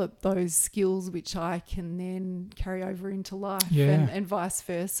develop those skills which I can then carry over into life and vice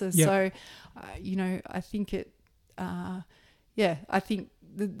versa. So, I think I think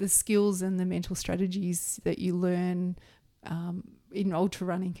the skills and the mental strategies that you learn in ultra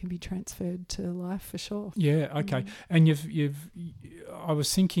running can be transferred to life for sure. Yeah, okay. And I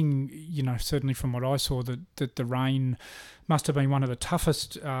was thinking, certainly from what I saw, that the rain must have been one of the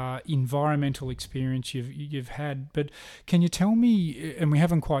toughest environmental experience you've had. But can you tell me, and we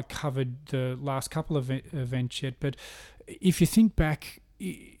haven't quite covered the last couple of events yet, but if you think back,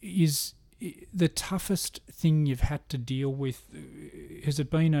 is the toughest thing you've had to deal with, has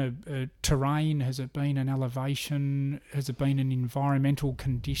it been a terrain? Has it been an elevation? Has it been an environmental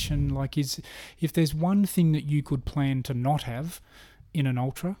condition? Like, if there's one thing that you could plan to not have in an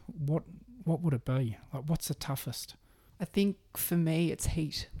ultra, what would it be? Like, what's the toughest? I think for me it's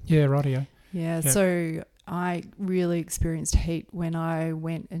heat. Yeah, rightio. Yeah, so I really experienced heat when I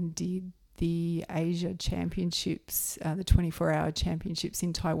went and did the Asia Championships, the 24-hour championships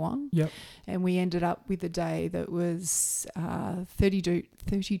in Taiwan. Yep. And we ended up with a day that was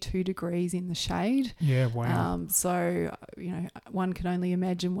 32 degrees in the shade. Yeah, wow. So, one can only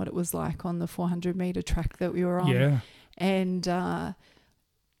imagine what it was like on the 400-metre track that we were on. Yeah. And,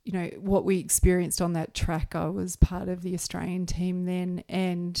 what we experienced on that track, I was part of the Australian team then,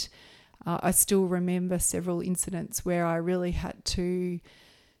 and I still remember several incidents where I really had to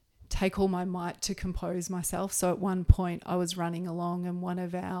take all my might to compose myself. So at one point I was running along and one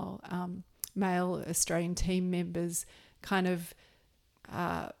of our male Australian team members kind of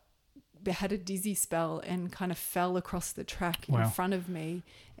had a dizzy spell and kind of fell across the track in front of me,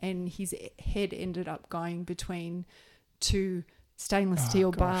 and his head ended up going between two stainless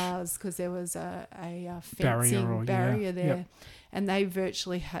steel bars because there was a fencing barrier there. Yep. And they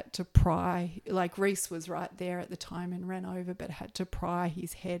virtually had to pry, like Reese was right there at the time and ran over, but had to pry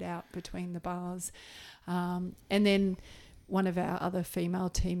his head out between the bars. And then one of our other female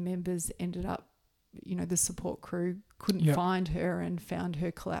team members ended up, the support crew couldn't find her and found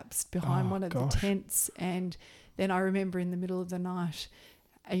her collapsed behind one of the tents. And then I remember in the middle of the night,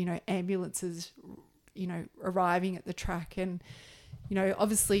 ambulances, arriving at the track, and,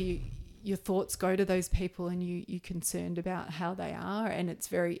 obviously your thoughts go to those people and you're concerned about how they are, and it's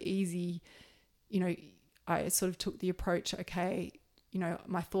very easy. I sort of took the approach, okay,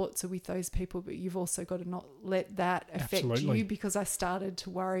 my thoughts are with those people, but you've also got to not let that affect you, because I started to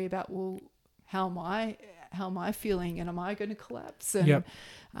worry about, well, how am I feeling, and am I going to collapse? And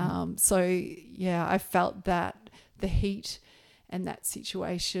I felt that the heat and that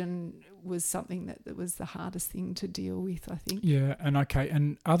situation was something that was the hardest thing to deal with, I think. Yeah,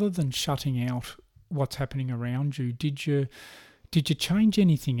 and other than shutting out what's happening around you, did you change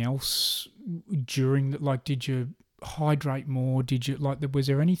anything else during that? Like, did you hydrate more? Was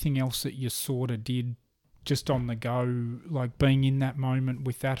there anything else that you sort of did just on the go, like being in that moment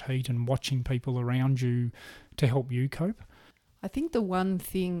with that heat and watching people around you to help you cope? I think the one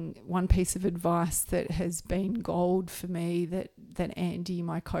piece of advice that has been gold for me that Andy,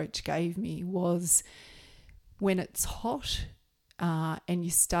 my coach, gave me was, when it's hot and you're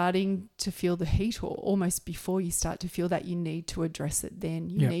starting to feel the heat, or almost before you start to feel that, you need to address it then.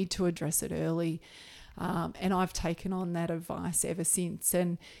 You need to address it early. And I've taken on that advice ever since.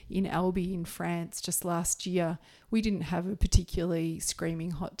 And in Albi in France just last year, we didn't have a particularly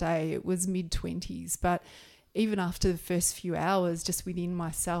screaming hot day. It was mid-20s, but even after the first few hours, just within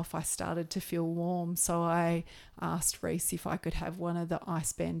myself, I started to feel warm. So I asked Reese if I could have one of the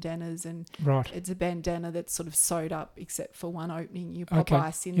ice bandanas. And it's a bandana that's sort of sewed up except for one opening. You pop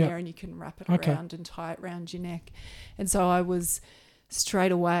ice in there and you can wrap it around and tie it around your neck. And so I was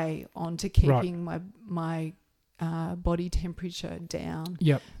straight away on to keeping my body temperature down.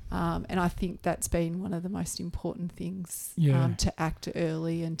 Yep. And I think that's been one of the most important things, to act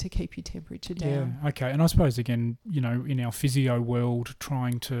early and to keep your temperature down. Yeah, okay. And I suppose, again, in our physio world,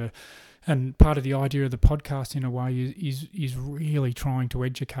 trying to And part of the idea of the podcast, in a way, is really trying to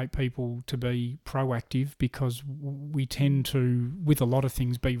educate people to be proactive, because we tend to, with a lot of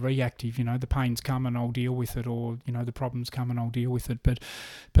things, be reactive. The pains come and I'll deal with it, or the problems come and I'll deal with it. But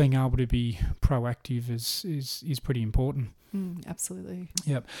being able to be proactive is pretty important. Absolutely.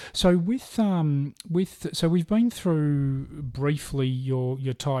 Yep. So so we've been through briefly your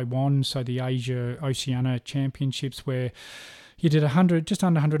Taiwan, so the Asia Oceania Championships, where you did just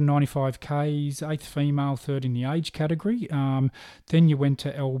under 195 Ks, 8th female, 3rd in the age category. Then you went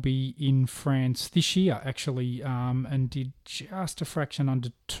to Elbe in France this year, actually, and did just a fraction under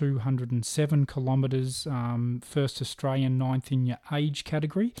 207 kilometres, 1st Australian, 9th in your age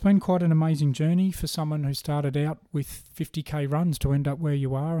category. It's been quite an amazing journey for someone who started out with 50k runs to end up where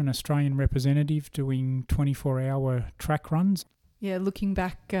you are, an Australian representative doing 24-hour track runs. Yeah, looking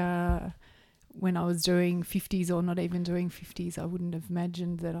back, when I was doing 50s or not even doing 50s, I wouldn't have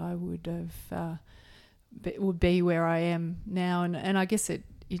imagined that I would be where I am now. And I guess it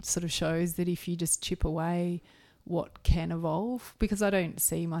sort of shows that if you just chip away, what can evolve, because I don't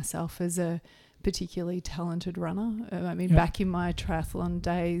see myself as a particularly talented runner. I mean, back in my triathlon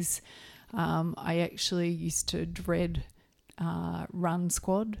days, I actually used to dread run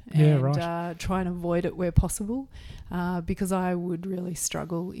squad and try and avoid it where possible, because I would really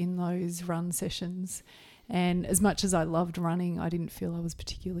struggle in those run sessions. And as much as I loved running, I didn't feel I was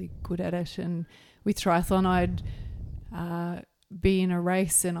particularly good at it. And with triathlon, I'd be in a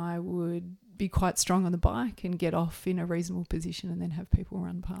race and I would be quite strong on the bike and get off in a reasonable position and then have people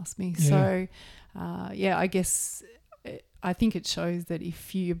run past me. Yeah. So, I guess I think it shows that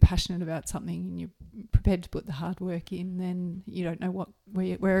if you're passionate about something and you're prepared to put the hard work in, then you don't know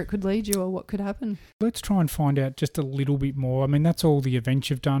where it could lead you or what could happen. Let's try and find out just a little bit more. I mean, that's all the events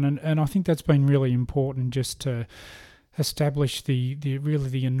you've done, and I think that's been really important, just to establish the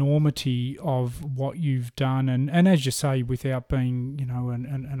enormity of what you've done, and as you say, without being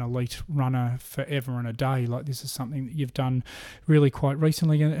an elite runner forever and a day, like this is something that you've done really quite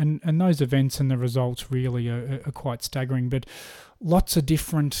recently, and those events and the results really are quite staggering. But lots of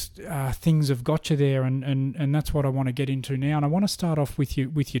different things have got you there, and that's what I want to get into now. And I want to start off with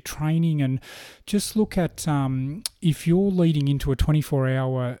your training, and just look at if you're leading into a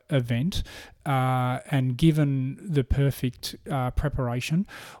 24-hour event, and given the perfect preparation,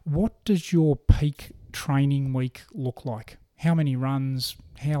 what does your peak training week look like? How many runs?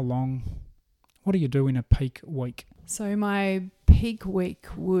 How long? What do you do in a peak week? So my peak week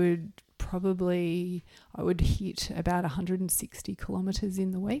would I would hit about 160 kilometres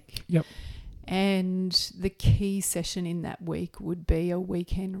in the week. Yep. And the key session in that week would be a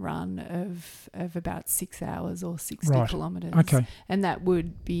weekend run of about 6 hours or 60 kilometres. Okay. And that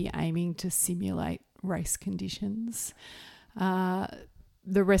would be aiming to simulate race conditions. The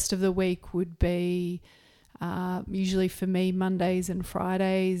rest of the week would be usually for me, Mondays and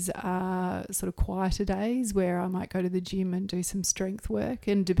Fridays are sort of quieter days where I might go to the gym and do some strength work.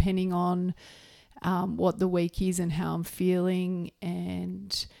 And depending on what the week is and how I'm feeling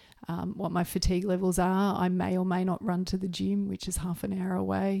and what my fatigue levels are, I may or may not run to the gym, which is half an hour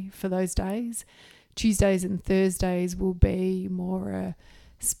away for those days. Tuesdays and Thursdays will be more a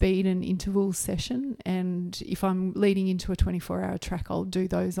speed and interval session. And if I'm leading into a 24-hour track, I'll do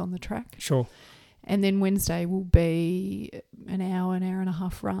those on the track. Sure. And then Wednesday will be an hour and a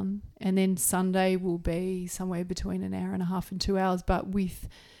half run. And then Sunday will be somewhere between an hour and a half and 2 hours, but with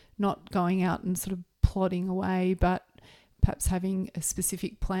not going out and sort of plodding away, but perhaps having a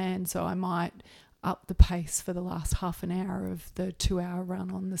specific plan. So I might up the pace for the last half an hour of the 2-hour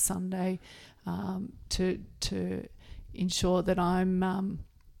run on the Sunday, to ensure that I'm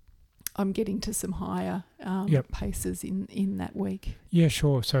getting to some higher paces in that week. Yeah,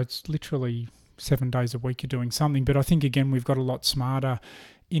 sure. So it's literally 7 days a week you're doing something. But I think, again, we've got a lot smarter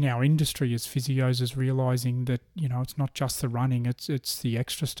in our industry as physios, is realising that, it's not just the running, it's the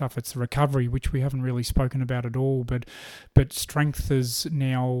extra stuff, it's the recovery, which we haven't really spoken about at all. But strength is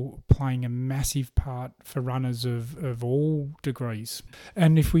now playing a massive part for runners of all degrees.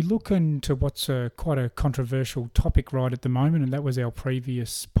 And if we look into what's quite a controversial topic right at the moment, and that was our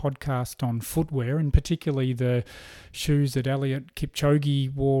previous podcast on footwear, and particularly the shoes that Eliud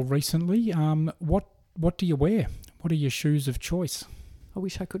Kipchoge wore recently, what do you wear? What are your shoes of choice? I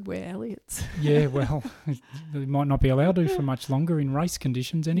wish I could wear Elliot's. Yeah, well, they might not be allowed to for much longer in race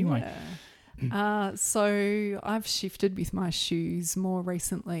conditions anyway. Yeah. So I've shifted with my shoes more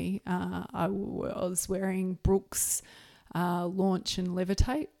recently. I was wearing Brooks Launch and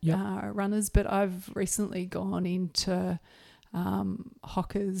Levitate runners, but I've recently gone into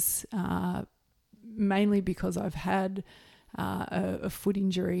Hoka's, mainly because I've had a foot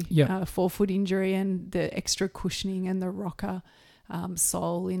injury, Yeah. a forefoot injury, and the extra cushioning and the rocker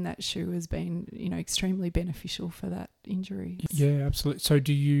sole in that shoe has been, extremely beneficial for that injury. Yeah, absolutely. So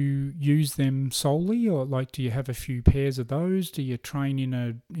do you use them solely, or like do you have a few pairs of those? Do you train in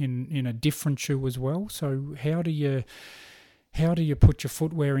a different shoe as well? So how do you put your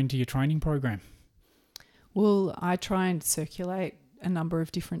footwear into your training program? Well, I try and circulate a number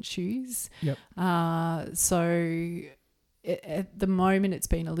of different shoes. Yep. So at the moment it's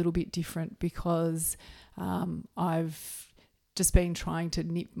been a little bit different because I've just been trying to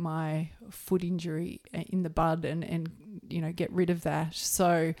nip my foot injury in the bud and get rid of that.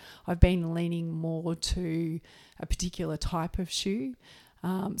 So I've been leaning more to a particular type of shoe.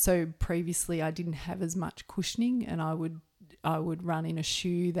 So previously I didn't have as much cushioning, and I would run in a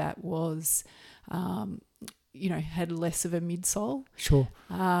shoe that was had less of a midsole. Sure.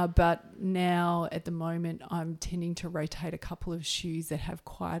 But now at the moment I'm tending to rotate a couple of shoes that have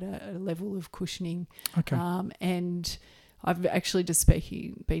quite a level of cushioning. Okay. And I've actually just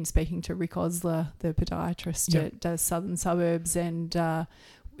been speaking to Rick Osler, the podiatrist at Southern Suburbs, and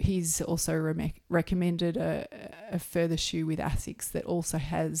he's also recommended a further shoe with Asics that also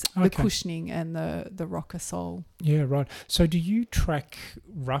has the cushioning and the rocker sole. Yeah, right. So do you track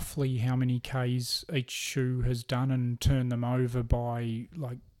roughly how many Ks each shoe has done and turn them over by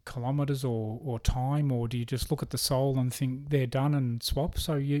like kilometres or time, or do you just look at the sole and think they're done and swap?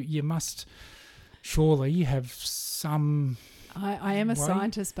 So you must surely have some... I am a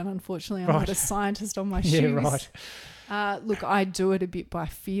scientist, but unfortunately I'm not a scientist on my shoes. Yeah, right. Look, I do it a bit by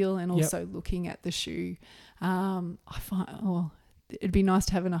feel and also looking at the shoe. I find, it'd be nice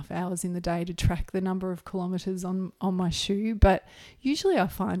to have enough hours in the day to track the number of kilometres on my shoe, but usually I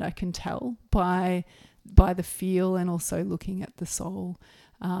find I can tell by the feel and also looking at the sole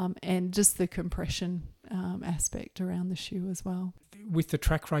and just the compression aspect around the shoe as well. With the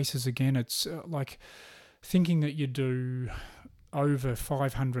track races again, it's like thinking that you do over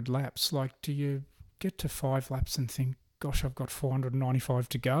 500 laps. Like, do you get to 5 laps and think, gosh, I've got 495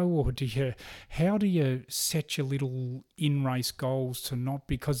 to go? Or how do you set your little in-race goals to not,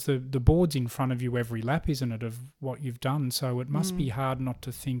 because the board's in front of you every lap, isn't it, of what you've done? So it must be hard not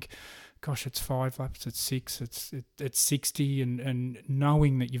to think, gosh, it's 5 laps, it's 6, it's 60, and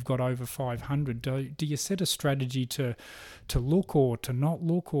knowing that you've got over 500. Do you set a strategy to look or to not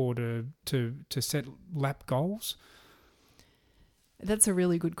look, or to set lap goals? That's a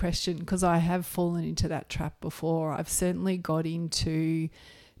really good question, because I have fallen into that trap before. I've certainly got into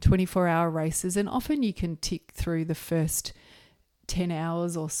 24-hour races, and often you can tick through the first 10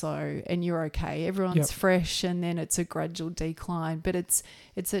 hours or so and you're okay. Everyone's fresh, and then it's a gradual decline. But it's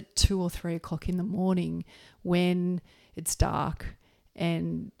at 2 or 3 o'clock in the morning when it's dark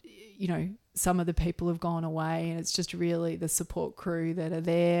and, some of the people have gone away, and it's just really the support crew that are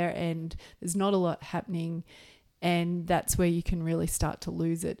there, and there's not a lot happening. And that's where you can really start to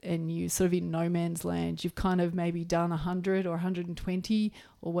lose it, and you sort of in no man's land. You've kind of maybe done 100 or 120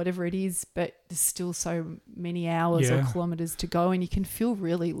 or whatever it is, but there's still so many hours or kilometres to go, and you can feel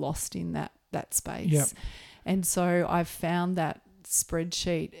really lost in that space. Yep. And so I've found that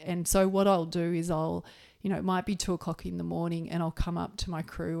spreadsheet. And so what I'll do is it might be 2 o'clock in the morning, and I'll come up to my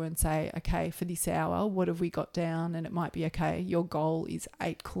crew and say, okay, for this hour, what have we got down? And it might be, okay, your goal is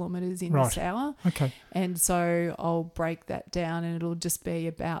 8 kilometres in this hour. Okay. And so I'll break that down, and it'll just be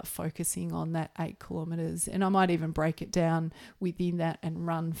about focusing on that 8 kilometres. And I might even break it down within that and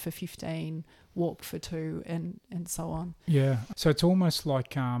run for 15, walk for 2, and so on. Yeah. So it's almost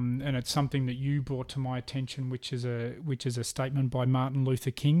like, and it's something that you brought to my attention, which is a statement by Martin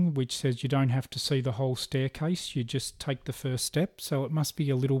Luther King, which says you don't have to see the whole staircase, you just take the first step. So it must be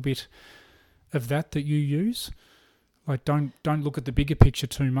a little bit of that you use. Like, don't look at the bigger picture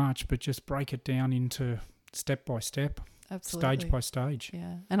too much, but just break it down into step by step. Absolutely. Stage by stage.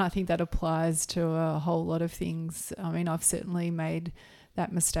 Yeah. And I think that applies to a whole lot of things. I mean, I've certainly made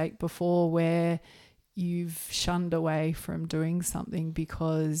that mistake before where you've shunned away from doing something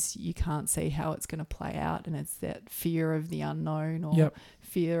because you can't see how it's going to play out, and it's that fear of the unknown or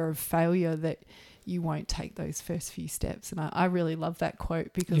fear of failure that you won't take those first few steps. And I really love that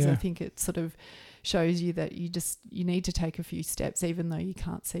quote, because I think it sort of shows you that you need to take a few steps even though you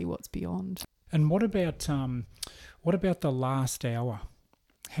can't see what's beyond. And what about the last hour?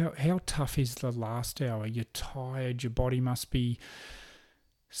 How tough is the last hour? You're tired, your body must be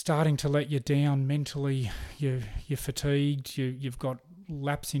starting to let you down mentally, you're fatigued, you've got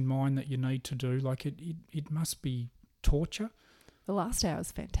laps in mind that you need to do. Like it must be torture. The last hour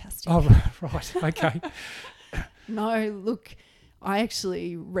is fantastic. Oh, right. Okay. No, look, I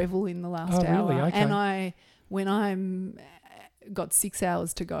actually revel in the last hour. Really? Okay. And when I'm got 6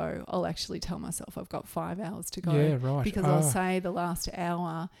 hours to go, I'll actually tell myself I've got 5 hours to go. Yeah, right. Because I'll say the last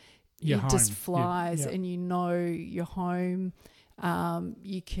hour, you're it home. just flies, Yeah. and you know you're home.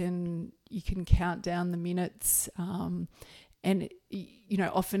 You can count down the minutes, and you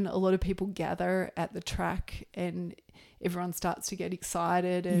know, often a lot of people gather at the track and everyone starts to get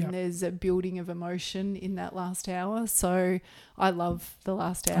excited, and there's a building of emotion in that last hour. So I love the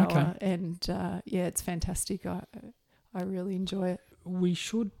last hour, and it's fantastic. I really enjoy it. We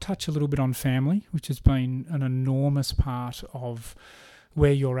should touch a little bit on family, which has been an enormous part of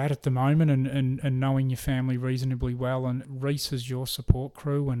where you're at the moment, and knowing your family reasonably well. And Reese is your support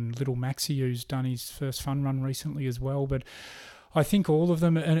crew, and little Maxie, who's done his first fun run recently as well. But I think all of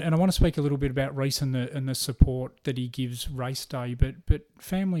them, and I want to speak a little bit about Reese and the support that he gives race day, but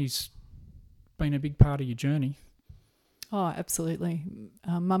family's been a big part of your journey. Oh, absolutely.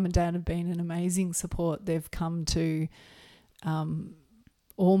 Mum and Dad have been an amazing support. They've come to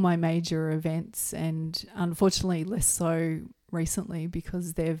all my major events, and unfortunately less so recently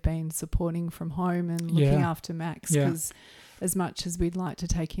because they've been supporting from home and looking after Max, because as much as we'd like to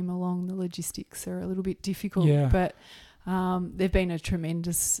take him along, the logistics are a little bit difficult. But they've been a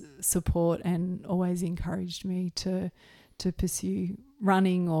tremendous support and always encouraged me to pursue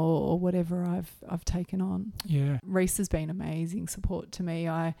running or whatever I've taken on. Reese has been amazing support to me.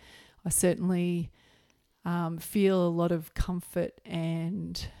 I certainly feel a lot of comfort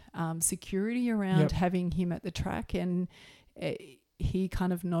and security around having him at the track, and he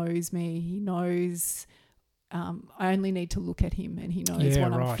kind of knows me. He knows I only need to look at him and he knows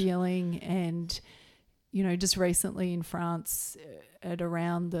what I'm feeling. And you know, just recently in France at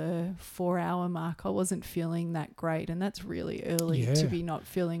around the 4-hour mark, I wasn't feeling that great, and that's really early to be not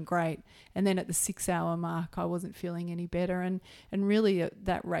feeling great. And then at the 6-hour mark, I wasn't feeling any better, and really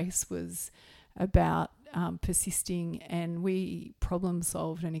that race was about persisting, and we problem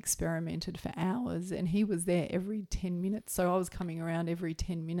solved and experimented for hours, and he was there every 10 minutes. So I was coming around every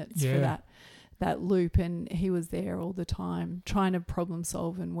 10 minutes for that loop, and he was there all the time trying to problem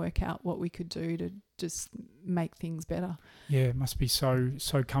solve and work out what we could do to just make things better. Yeah, it must be so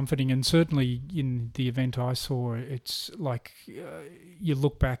comforting. And certainly in the event I saw, it's like you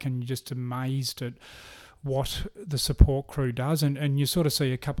look back and you're just amazed at what the support crew does, and you sort of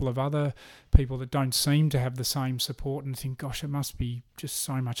see a couple of other people that don't seem to have the same support and think, gosh, it must be just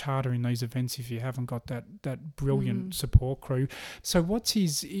so much harder in these events if you haven't got that brilliant support crew. So what's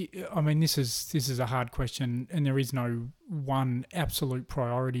his, I mean, this is a hard question, and there is no one absolute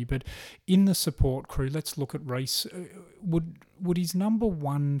priority, but in the support crew, let's look at Reese. Would his number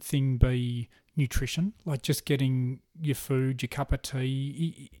one thing be nutrition, like just getting your food, your cup of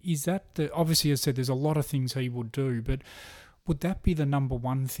tea? Is that obviously, as I said, there's a lot of things he would do, but would that be the number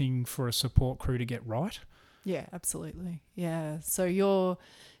one thing for a support crew to get right? Yeah, absolutely. Yeah. So you're,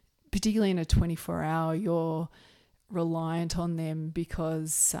 particularly in a 24-hour, you're reliant on them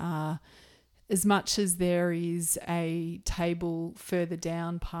because as much as there is a table further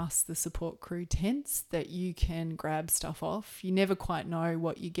down past the support crew tents that you can grab stuff off, you never quite know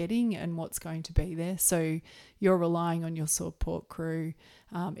what you're getting and what's going to be there. So you're relying on your support crew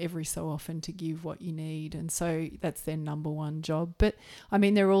every so often to give what you need. And so that's their number one job. But I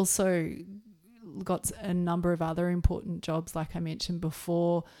mean, they're also got a number of other important jobs, like I mentioned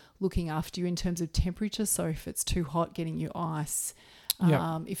before, looking after you in terms of temperature. So if it's too hot, getting you ice.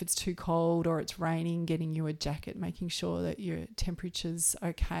 If it's too cold or it's raining, getting you a jacket, making sure that your temperature's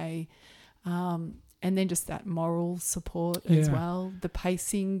okay. And then just that moral support as well. The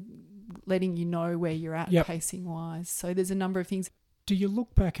pacing, letting you know where you're at pacing-wise. So there's a number of things. Do you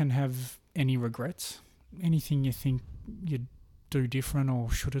look back and have any regrets? Anything you think you'd do different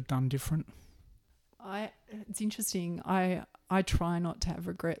or should have done different? It's interesting. I try not to have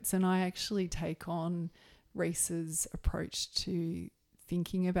regrets, and I actually take on Reese's approach to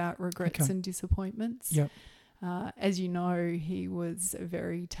thinking about regrets and disappointments. As you know, he was a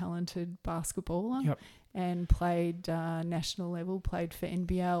very talented basketballer and played national level, played for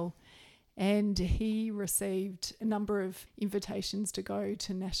NBL, and he received a number of invitations to go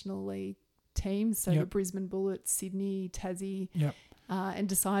to National League teams, so the Brisbane Bullets, Sydney, Tassie, and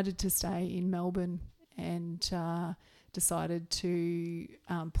decided to stay in Melbourne and decided to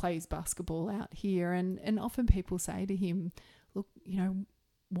play his basketball out here. And often people say to him, look, you know,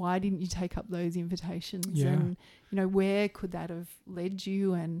 why didn't you take up those invitations? And, you know, where could that have led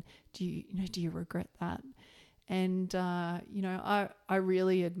you? And do you regret that? And, you know, I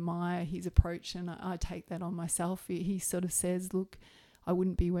really admire his approach, and I take that on myself. He sort of says, look, I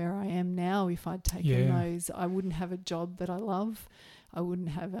wouldn't be where I am now if I'd taken those. I wouldn't have a job that I love. I wouldn't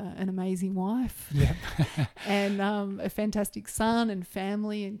have an amazing wife Yeah. and a fantastic son and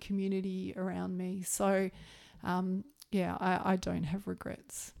family and community around me. So, I don't have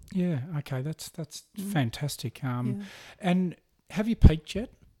regrets. Yeah. Okay. That's fantastic. Yeah. And have you peaked yet?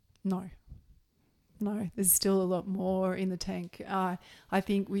 No, there's still a lot more in the tank. I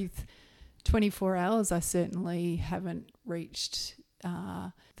think with 24 hours, I certainly haven't reached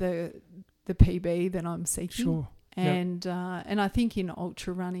the PB that I'm seeking. Sure. And I think in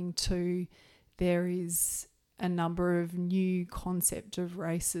ultra running too, there is a number of new concept of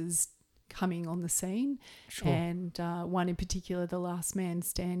races coming on the scene. Sure. And one in particular, the last man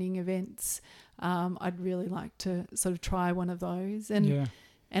standing events. I'd really like to sort of try one of those.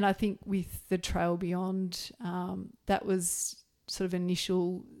 And I think with the Trail Beyond, that was sort of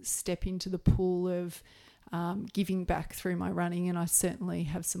initial step into the pool of giving back through my running, and I certainly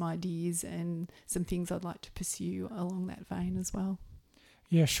have some ideas and some things I'd like to pursue along that vein as well.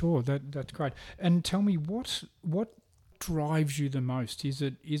 Yeah, sure. That's great. And tell me, what drives you the most? Is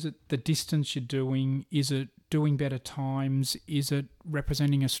it the distance you're doing? Is it doing better times? Is it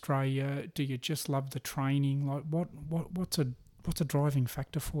representing Australia? Do you just love the training? Like what's a driving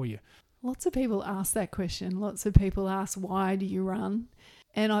factor for you? Lots of people ask that question. Lots of people ask, why do you run?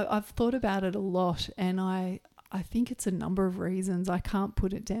 And I've thought about it a lot, and I think it's a number of reasons. I can't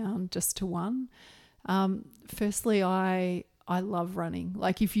put it down just to one. Firstly, I love running.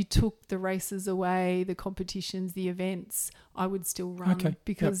 Like if you took the races away, the competitions, the events, I would still run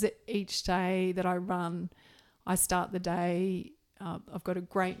because each day that I run, I start the day, I've got a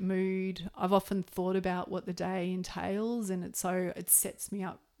great mood. I've often thought about what the day entails, and it sets me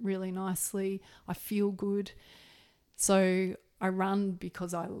up really nicely. I feel good. So I run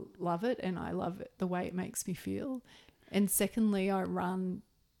because I love it, and I love it the way it makes me feel. And secondly, I run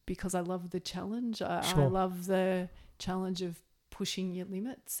because I love the challenge. I love the challenge of pushing your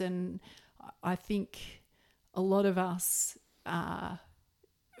limits. And I think a lot of us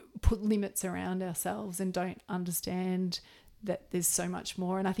put limits around ourselves and don't understand that there's so much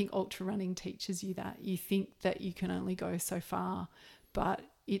more. And I think ultra running teaches you that. You think that you can only go so far, but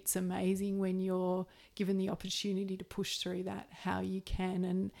it's amazing when you're given the opportunity to push through that, how you can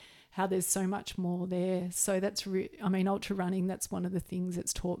and how there's so much more there. So that's, ultra running, that's one of the things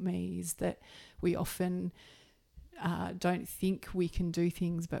it's taught me, is that we often don't think we can do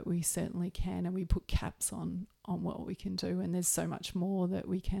things, but we certainly can, and we put caps on what we can do, and there's so much more that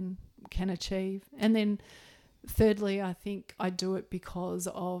we can achieve. And then thirdly, I think I do it because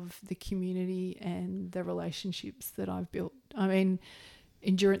of the community and the relationships that I've built. I mean,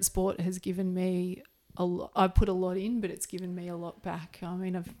 endurance sport has given me a lot. I put a lot in, but it's given me a lot back. I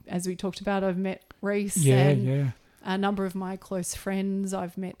mean, as we talked about, I've met Reese and a number of my close friends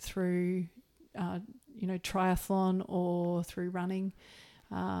I've met through, triathlon or through running,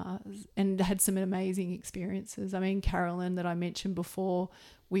 and had some amazing experiences. I mean, Carolyn, that I mentioned before,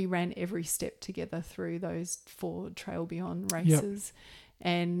 we ran every step together through those 4 Trail Beyond races. Yep.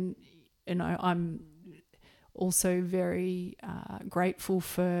 And, I'm also very grateful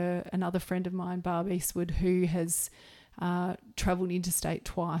for another friend of mine, Barb Eastwood, who has travelled interstate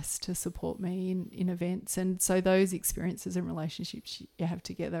twice to support me in events. And so those experiences and relationships you have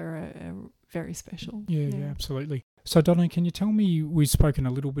together are very special. Yeah, absolutely. So, Donna, can you tell me, we've spoken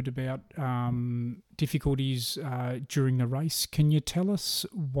a little bit about difficulties during the race. Can you tell us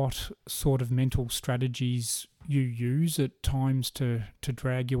what sort of mental strategies you use at times to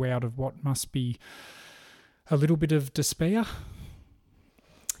drag you out of what must be a little bit of despair?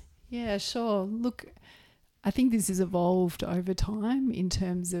 Yeah, sure. Look, I think this has evolved over time in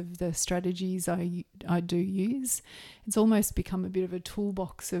terms of the strategies I do use. It's almost become a bit of a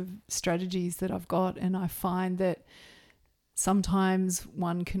toolbox of strategies that I've got, and I find that sometimes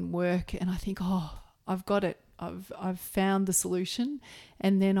one can work and I think, I've got it. I've found the solution,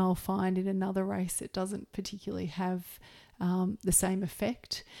 and then I'll find in another race it doesn't particularly have the same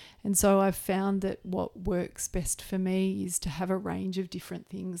effect. And so I've found that what works best for me is to have a range of different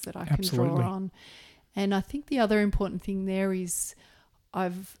things that I can draw on. And I think the other important thing there is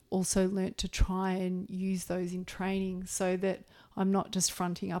I've also learnt to try and use those in training, so that I'm not just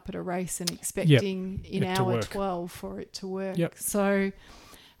fronting up at a race and expecting in hour 12 for it to work. Yep. So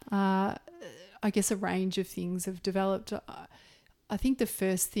I guess a range of things have developed. I think the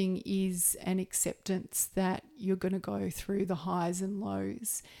first thing is an acceptance that you're going to go through the highs and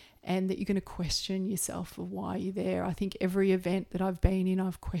lows, and that you're going to question yourself of why you're there. I think every event that I've been in,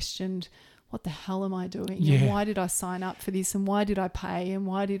 I've questioned, what the hell am I doing? Yeah. And why did I sign up for this? And why did I pay? And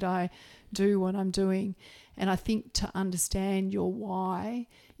why did I do what I'm doing? And I think to understand your why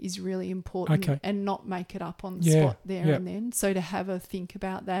is really important, and not make it up on the spot there and then. So to have a think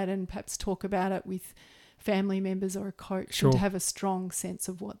about that and perhaps talk about it with family members or a coach, and to have a strong sense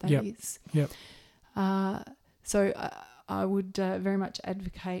of what that is. So I would very much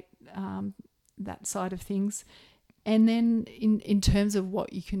advocate that side of things. And then in terms of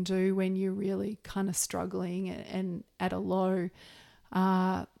what you can do when you're really kind of struggling and at a low,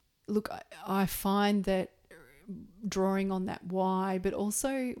 look, I find that drawing on that why, but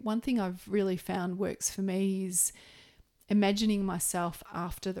also one thing I've really found works for me is imagining myself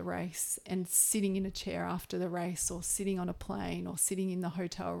after the race and sitting in a chair after the race, or sitting on a plane, or sitting in the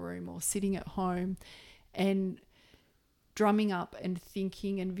hotel room, or sitting at home, and drumming up and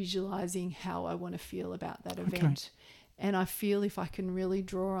thinking and visualizing how I want to feel about that event. And I feel if I can really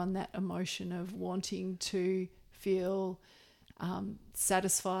draw on that emotion of wanting to feel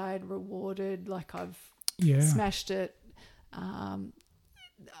satisfied, rewarded, like I've smashed it,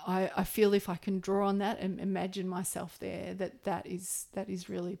 I feel if I can draw on that and imagine myself there, that is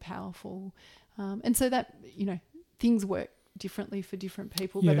really powerful. And so that, things work differently for different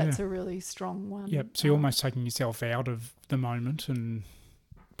people, but that's a really strong one. Yep. So you're almost taking yourself out of the moment and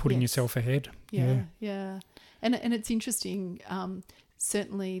putting yourself ahead. Yeah. And it's interesting.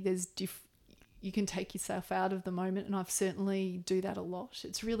 Certainly there's you can take yourself out of the moment, and I've certainly do that a lot.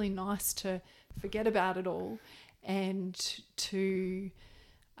 It's really nice to forget about it all and to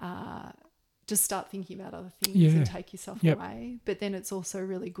just start thinking about other things and take yourself away. But then it's also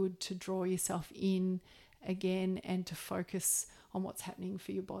really good to draw yourself in again and to focus on what's happening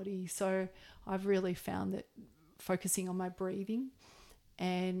for your body. So I've really found that focusing on my breathing,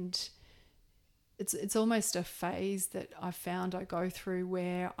 and it's almost a phase that I found I go through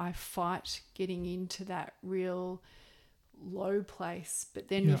where I fight getting into that real low place, but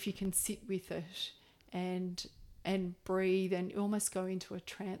then if you can sit with it and breathe and almost go into a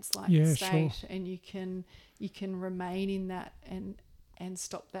trance-like state, and you can remain in that and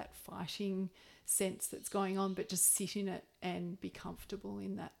stop that fighting sense that's going on, but just sit in it and be comfortable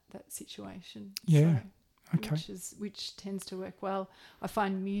in that situation. Which tends to work well. I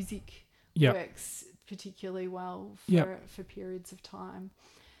find music works particularly well for periods of time,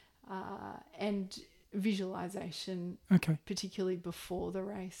 and visualization, particularly before the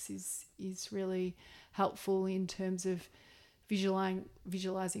race, is really helpful in terms of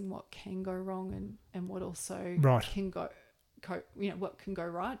visualizing what can go wrong and what also can go what can go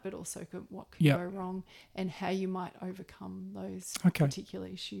right, but also what can go wrong, and how you might overcome those particular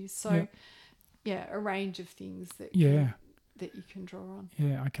issues. So a range of things that you can draw on.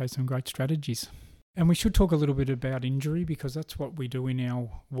 Some great strategies. And we should talk a little bit about injury, because that's what we do in our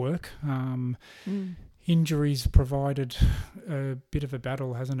work. Injuries provided a bit of a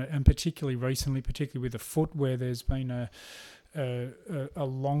battle, hasn't it? And particularly recently, particularly with the foot, where there's been a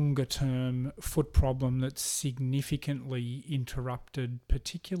longer term foot problem that's significantly interrupted,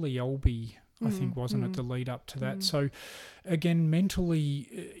 particularly LB, I think, wasn't it, the lead up to that? So again,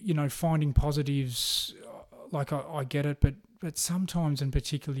 mentally, finding positives, like I get it, but sometimes, and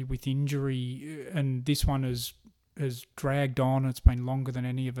particularly with injury, and this one has dragged on. It's been longer than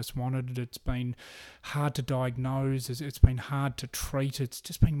any of us wanted. It's been hard to diagnose. It's been hard to treat. It's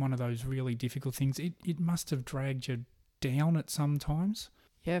just been one of those really difficult things. It must have dragged you down at some times.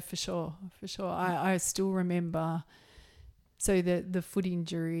 Yeah, for sure. I still remember. So the foot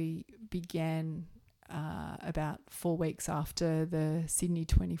injury began about 4 weeks after the Sydney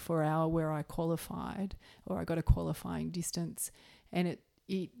 24-hour, where I qualified, or I got a qualifying distance, and it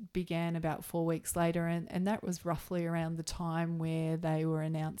began about 4 weeks later, and that was roughly around the time where they were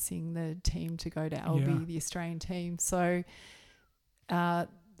announcing the team to go to Albi, the Australian team. So the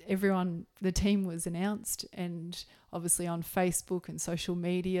team was announced, and obviously on Facebook and social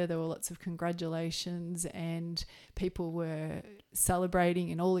media there were lots of congratulations, and people were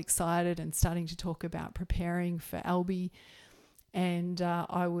celebrating and all excited and starting to talk about preparing for Albi. And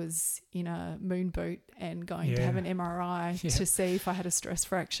I was in a moon boot and going to have an MRI to see if I had a stress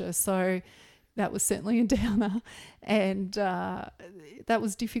fracture. So that was certainly a downer, and that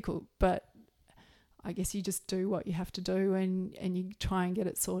was difficult, but I guess you just do what you have to do, and you try and get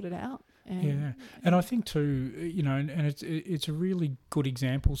it sorted out. And I think too, and it's a really good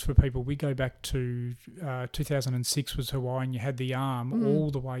examples for people. We go back to 2006 was Hawaii, and you had the arm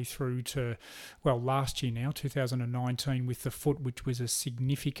all the way through to, last year now, 2019, with the foot, which was a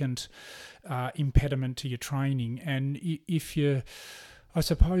significant impediment to your training. And if you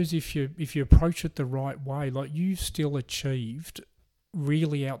approach it the right way, like, you've still achieved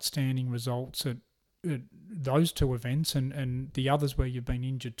really outstanding results at those two events and the others where you've been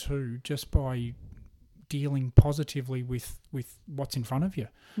injured too, just by dealing positively with what's in front of you.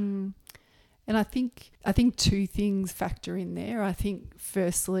 And I think two things factor in there. I think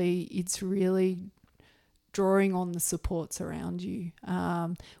firstly, it's really drawing on the supports around you.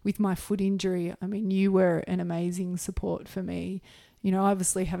 With my foot injury, I mean, you were an amazing support for me. You know, I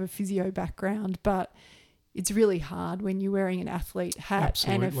obviously have a physio background, but it's really hard when you're wearing an athlete hat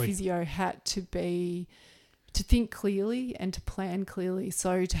Absolutely. and a physio hat to think clearly and to plan clearly.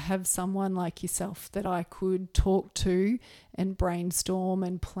 So to have someone like yourself that I could talk to and brainstorm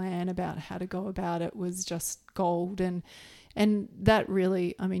and plan about how to go about it was just gold. And that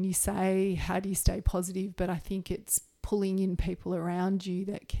really, I mean, you say, how do you stay positive? But I think it's pulling in people around you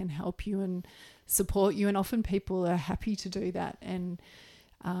that can help you and support you. And often people are happy to do that. And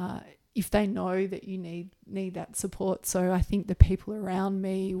if they know that you need that support. So I think the people around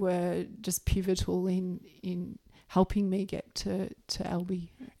me were just pivotal in helping me get to Albie.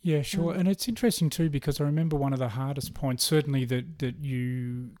 Yeah, sure. And it's interesting too, because I remember one of the hardest points, certainly that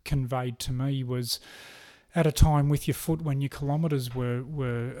you conveyed to me, was at a time with your foot when your kilometres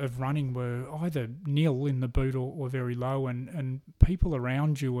were of running were either nil in the boot or very low, and people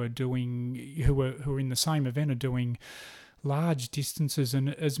around you are doing, who are in the same event, are doing large distances.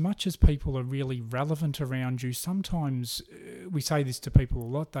 And as much as people are really relevant around you, sometimes we say this to people a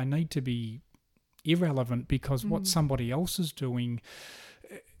lot, they need to be irrelevant, because what somebody else is doing,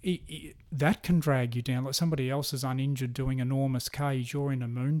 that can drag you down. Like somebody else is uninjured doing enormous Ks, you're in a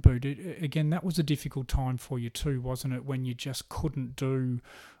moon boot. Again, that was a difficult time for you too, wasn't it, when you just couldn't do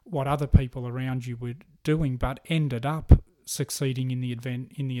what other people around you were doing, but ended up succeeding in the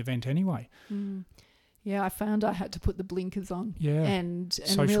event anyway. Yeah, I found I had to put the blinkers on. Yeah, and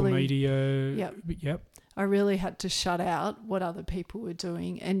social really, media. Yep. I really had to shut out what other people were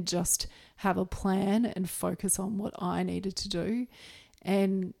doing and just have a plan and focus on what I needed to do.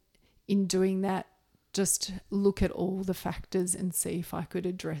 And in doing that, just look at all the factors and see if I could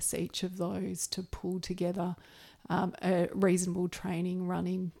address each of those to pull together a reasonable training run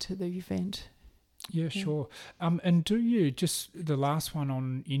into the event. Yeah, sure. And do you, just the last one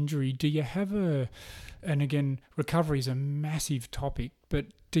on injury, do you have and again, recovery is a massive topic, but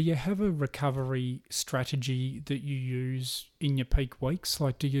do you have a recovery strategy that you use in your peak weeks?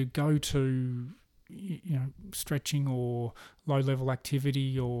 Like, do you go to, stretching or low-level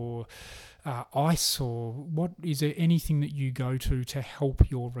activity or ice, or what? Is there anything that you go to help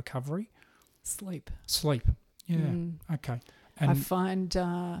your recovery? Sleep. Yeah. Okay. And I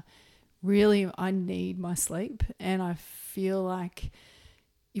find really I need my sleep, and I feel like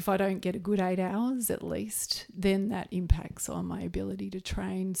if I don't get a good 8 hours at least, then that impacts on my ability to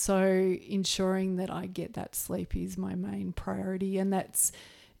train. So ensuring that I get that sleep is my main priority, and that's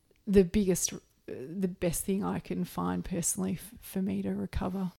the best thing I can find personally for me to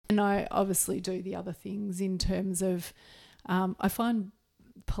recover. And I obviously do the other things in terms of I find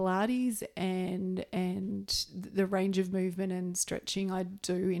Pilates and the range of movement and stretching I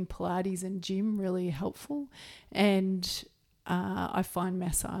do in Pilates and gym really helpful, and I find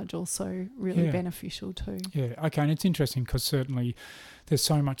massage also really beneficial too. Yeah, okay, and it's interesting because certainly there's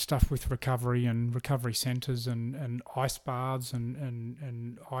so much stuff with recovery and recovery centres and ice baths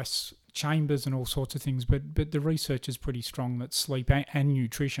and ice chambers and all sorts of things, but the research is pretty strong that sleep and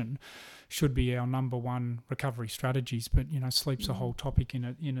nutrition should be our number one recovery strategies. But sleep's a whole topic in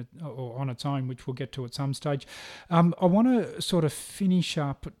it or on its own, which we'll get to at some stage. I want to sort of finish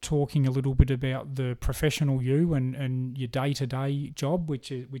up talking a little bit about the professional you and your day-to-day job,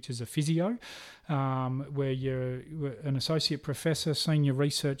 which is a physio, where you're an associate professor, senior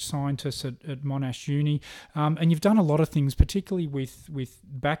research scientist at Monash Uni, and you've done a lot of things, particularly with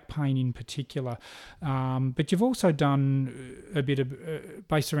back pain in particular, but you've also done a bit of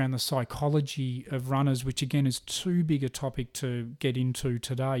based around the psychology of runners, which again is too big a topic to get into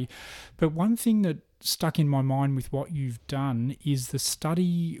today. But one thing that stuck in my mind with what you've done is the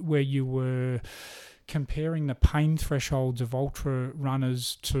study where you were comparing the pain thresholds of ultra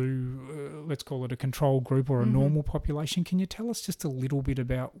runners to, let's call it a control group or a normal population. Can you tell us just a little bit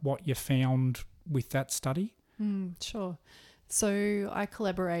about what you found with that study? Sure. So I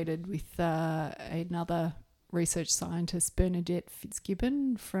collaborated with another research scientist, Bernadette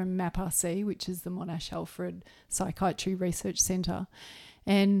Fitzgibbon from MAPRC, which is the Monash Alfred Psychiatry Research Centre.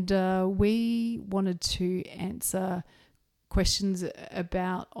 And we wanted to answer questions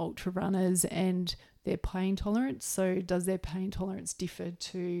about ultra runners and their pain tolerance. So does their pain tolerance differ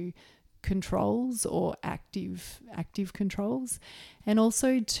to controls or active controls? And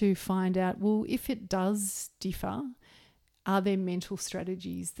also to find out, well, if it does differ, are there mental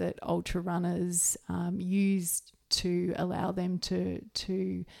strategies that ultra runners use to allow them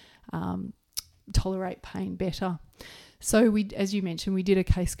to tolerate pain better? So we, as you mentioned, we did a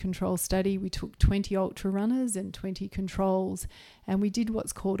case control study. We took 20 ultra runners and 20 controls, and we did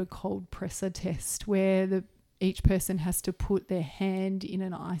what's called a cold presser test, where each person has to put their hand in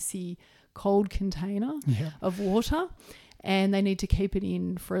an icy cold container of water, and they need to keep it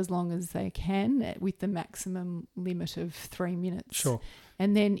in for as long as they can with the maximum limit of 3 minutes. Sure.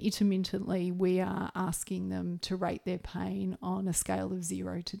 And then intermittently we are asking them to rate their pain on a scale of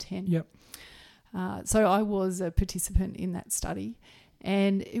 0 to 10. Yep. So I was a participant in that study,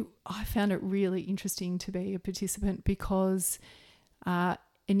 and I found it really interesting to be a participant because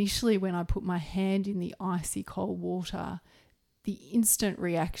initially when I put my hand in the icy cold water, the instant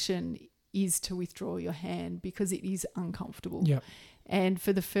reaction is to withdraw your hand because it is uncomfortable. Yep. And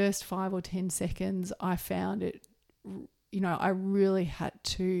for the first 5 or 10 seconds, I found it, I really had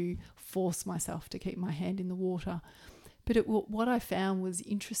to force myself to keep my hand in the water. But what I found was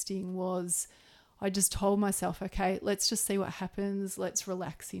interesting was I just told myself, okay, let's just see what happens. Let's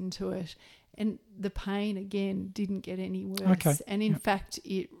relax into it. And the pain, again, didn't get any worse. Okay. And in fact,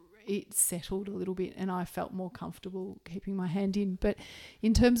 it settled a little bit and I felt more comfortable keeping my hand in. But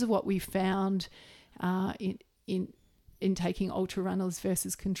in terms of what we found in taking ultra runners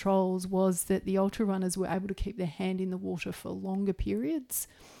versus controls was that the ultra runners were able to keep their hand in the water for longer periods,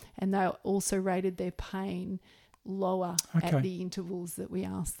 and they also rated their pain lower at the intervals that we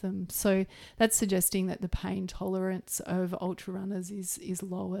asked them. So that's suggesting that the pain tolerance of ultra runners is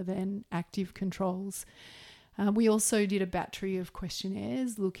lower than active controls. We also did a battery of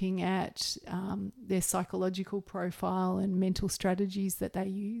questionnaires looking at their psychological profile and mental strategies that they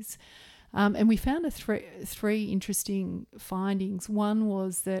use. And we found three interesting findings. One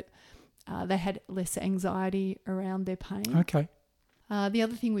was that they had less anxiety around their pain. Okay. The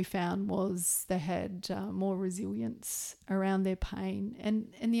other thing we found was they had more resilience around their pain.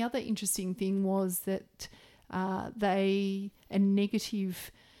 And the other interesting thing was that a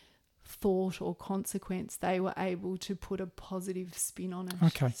negative thought or consequence, they were able to put a positive spin on it.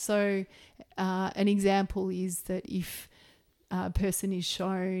 Okay. So an example is that if a person is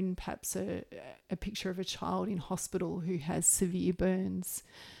shown perhaps a picture of a child in hospital who has severe burns,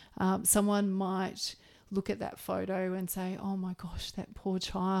 someone might look at that photo and say, oh my gosh, that poor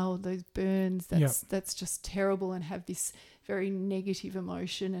child, those burns, that's just terrible, and have this very negative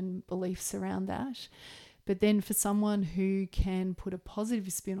emotion and beliefs around that. But then for someone who can put a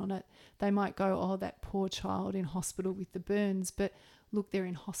positive spin on it, they might go, oh, that poor child in hospital with the burns, but look, they're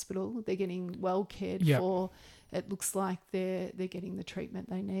in hospital, they're getting well cared for. It looks like they're getting the treatment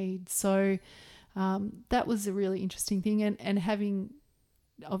they need. So that was a really interesting thing. And having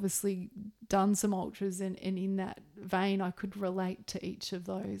obviously done some ultras and in that vein, I could relate to each of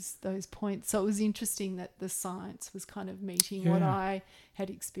those points. So it was interesting that the science was kind of meeting what I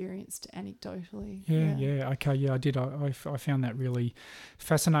had experienced anecdotally. Yeah. Okay, yeah, I did. I found that really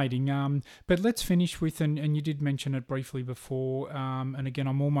fascinating. But let's finish with, and you did mention it briefly before, and again,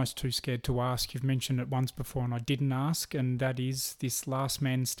 I'm almost too scared to ask. You've mentioned it once before and I didn't ask, and that is this last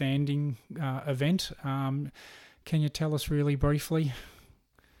man standing event. Can you tell us really briefly?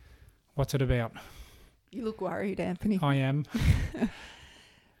 What's it about? You look worried, Anthony. I am.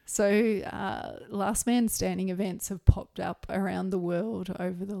 So last man standing events have popped up around the world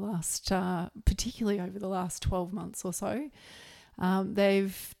over the last, particularly over the last 12 months or so.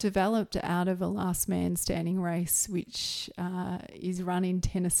 They've developed out of a last man standing race, which is run in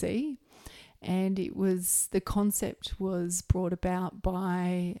Tennessee. And the concept was brought about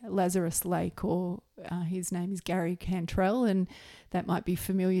by Lazarus Lake, or his name is Gary Cantrell, and that might be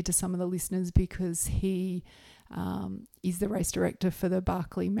familiar to some of the listeners because he is the race director for the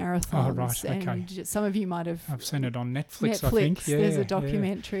Barkley Marathons. Oh, right, okay. And some of you might have... I've seen it on Netflix, I think. Yeah, there's a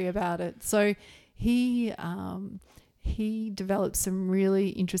documentary about it. So he developed some really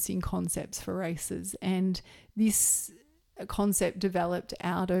interesting concepts for races, and this concept developed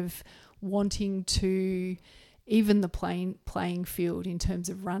out of wanting to even the playing field in terms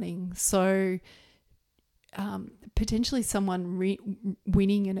of running. So potentially someone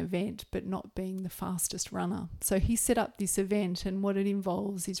winning an event but not being the fastest runner. So he set up this event, and what it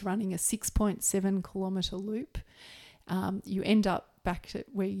involves is running a 6.7 kilometre loop. You end up back at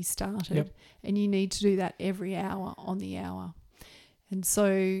where you started, and you need to do that every hour on the hour. And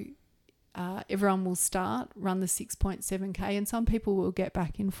so everyone will run the 6.7K, and some people will get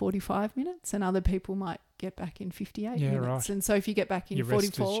back in 45 minutes and other people might get back in 58 minutes. Right. And so if you get back in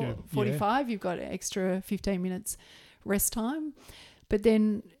 45, you've got an extra 15 minutes rest time. But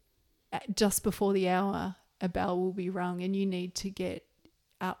then just before the hour, a bell will be rung and you need to get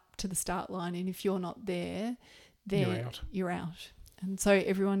up to the start line. And if you're not there, then you're out. And so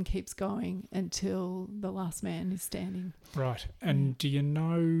everyone keeps going until the last man is standing. Right. And do you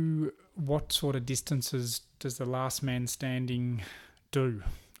know what sort of distances does the last man standing do,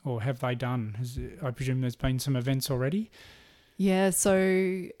 or have they done? I presume there's been some events already? Yeah,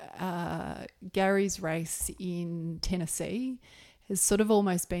 so Gary's race in Tennessee has sort of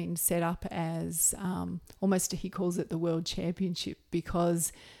almost been set up as almost, he calls it the World Championship,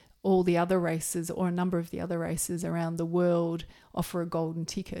 because all the other races, or a number of the other races around the world, offer a golden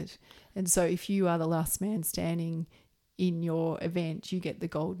ticket. And so if you are the last man standing in your event, you get the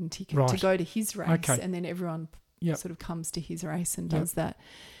golden ticket to go to his race. Okay. And then everyone sort of comes to his race and does that.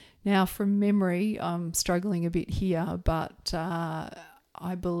 Now, from memory, I'm struggling a bit here, but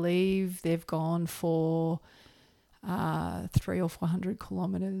I believe they've gone for 300 or 400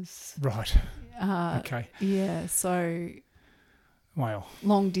 kilometres. Right. Okay. Yeah, so... Wow.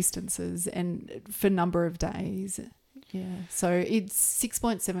 Long distances and for a number of days. Yeah. So it's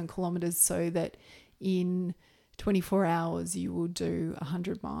 6.7 kilometres, so that in 24 hours you will do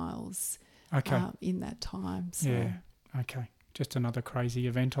 100 miles in that time. So. Yeah. Okay. Just another crazy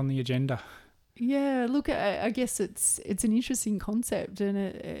event on the agenda. Yeah. Look, I guess it's an interesting concept, and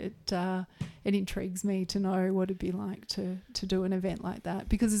it intrigues me to know what it'd be like to do an event like that,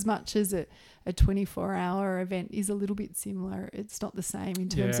 because as much as a 24-hour event is a little bit similar, it's not the same in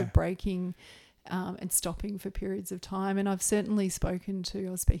terms of braking and stopping for periods of time. And I've certainly I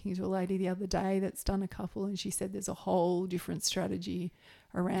was speaking to a lady the other day that's done a couple, and she said there's a whole different strategy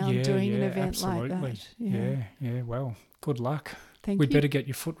around doing an event like that. Yeah. Well, good luck. Thank you. We'd better get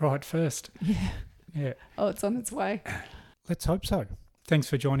your foot right first. Yeah. Oh, it's on its way. Let's hope so. Thanks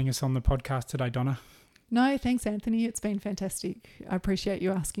for joining us on the podcast today, Donna. No, thanks, Anthony. It's been fantastic. I appreciate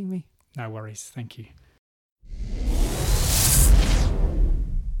you asking me. No worries. Thank you.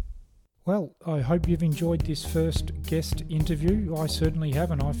 Well, I hope you've enjoyed this first guest interview. I certainly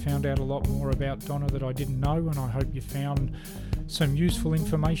have, and I found out a lot more about Donna that I didn't know, and I hope you found some useful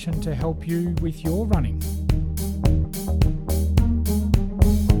information to help you with your running.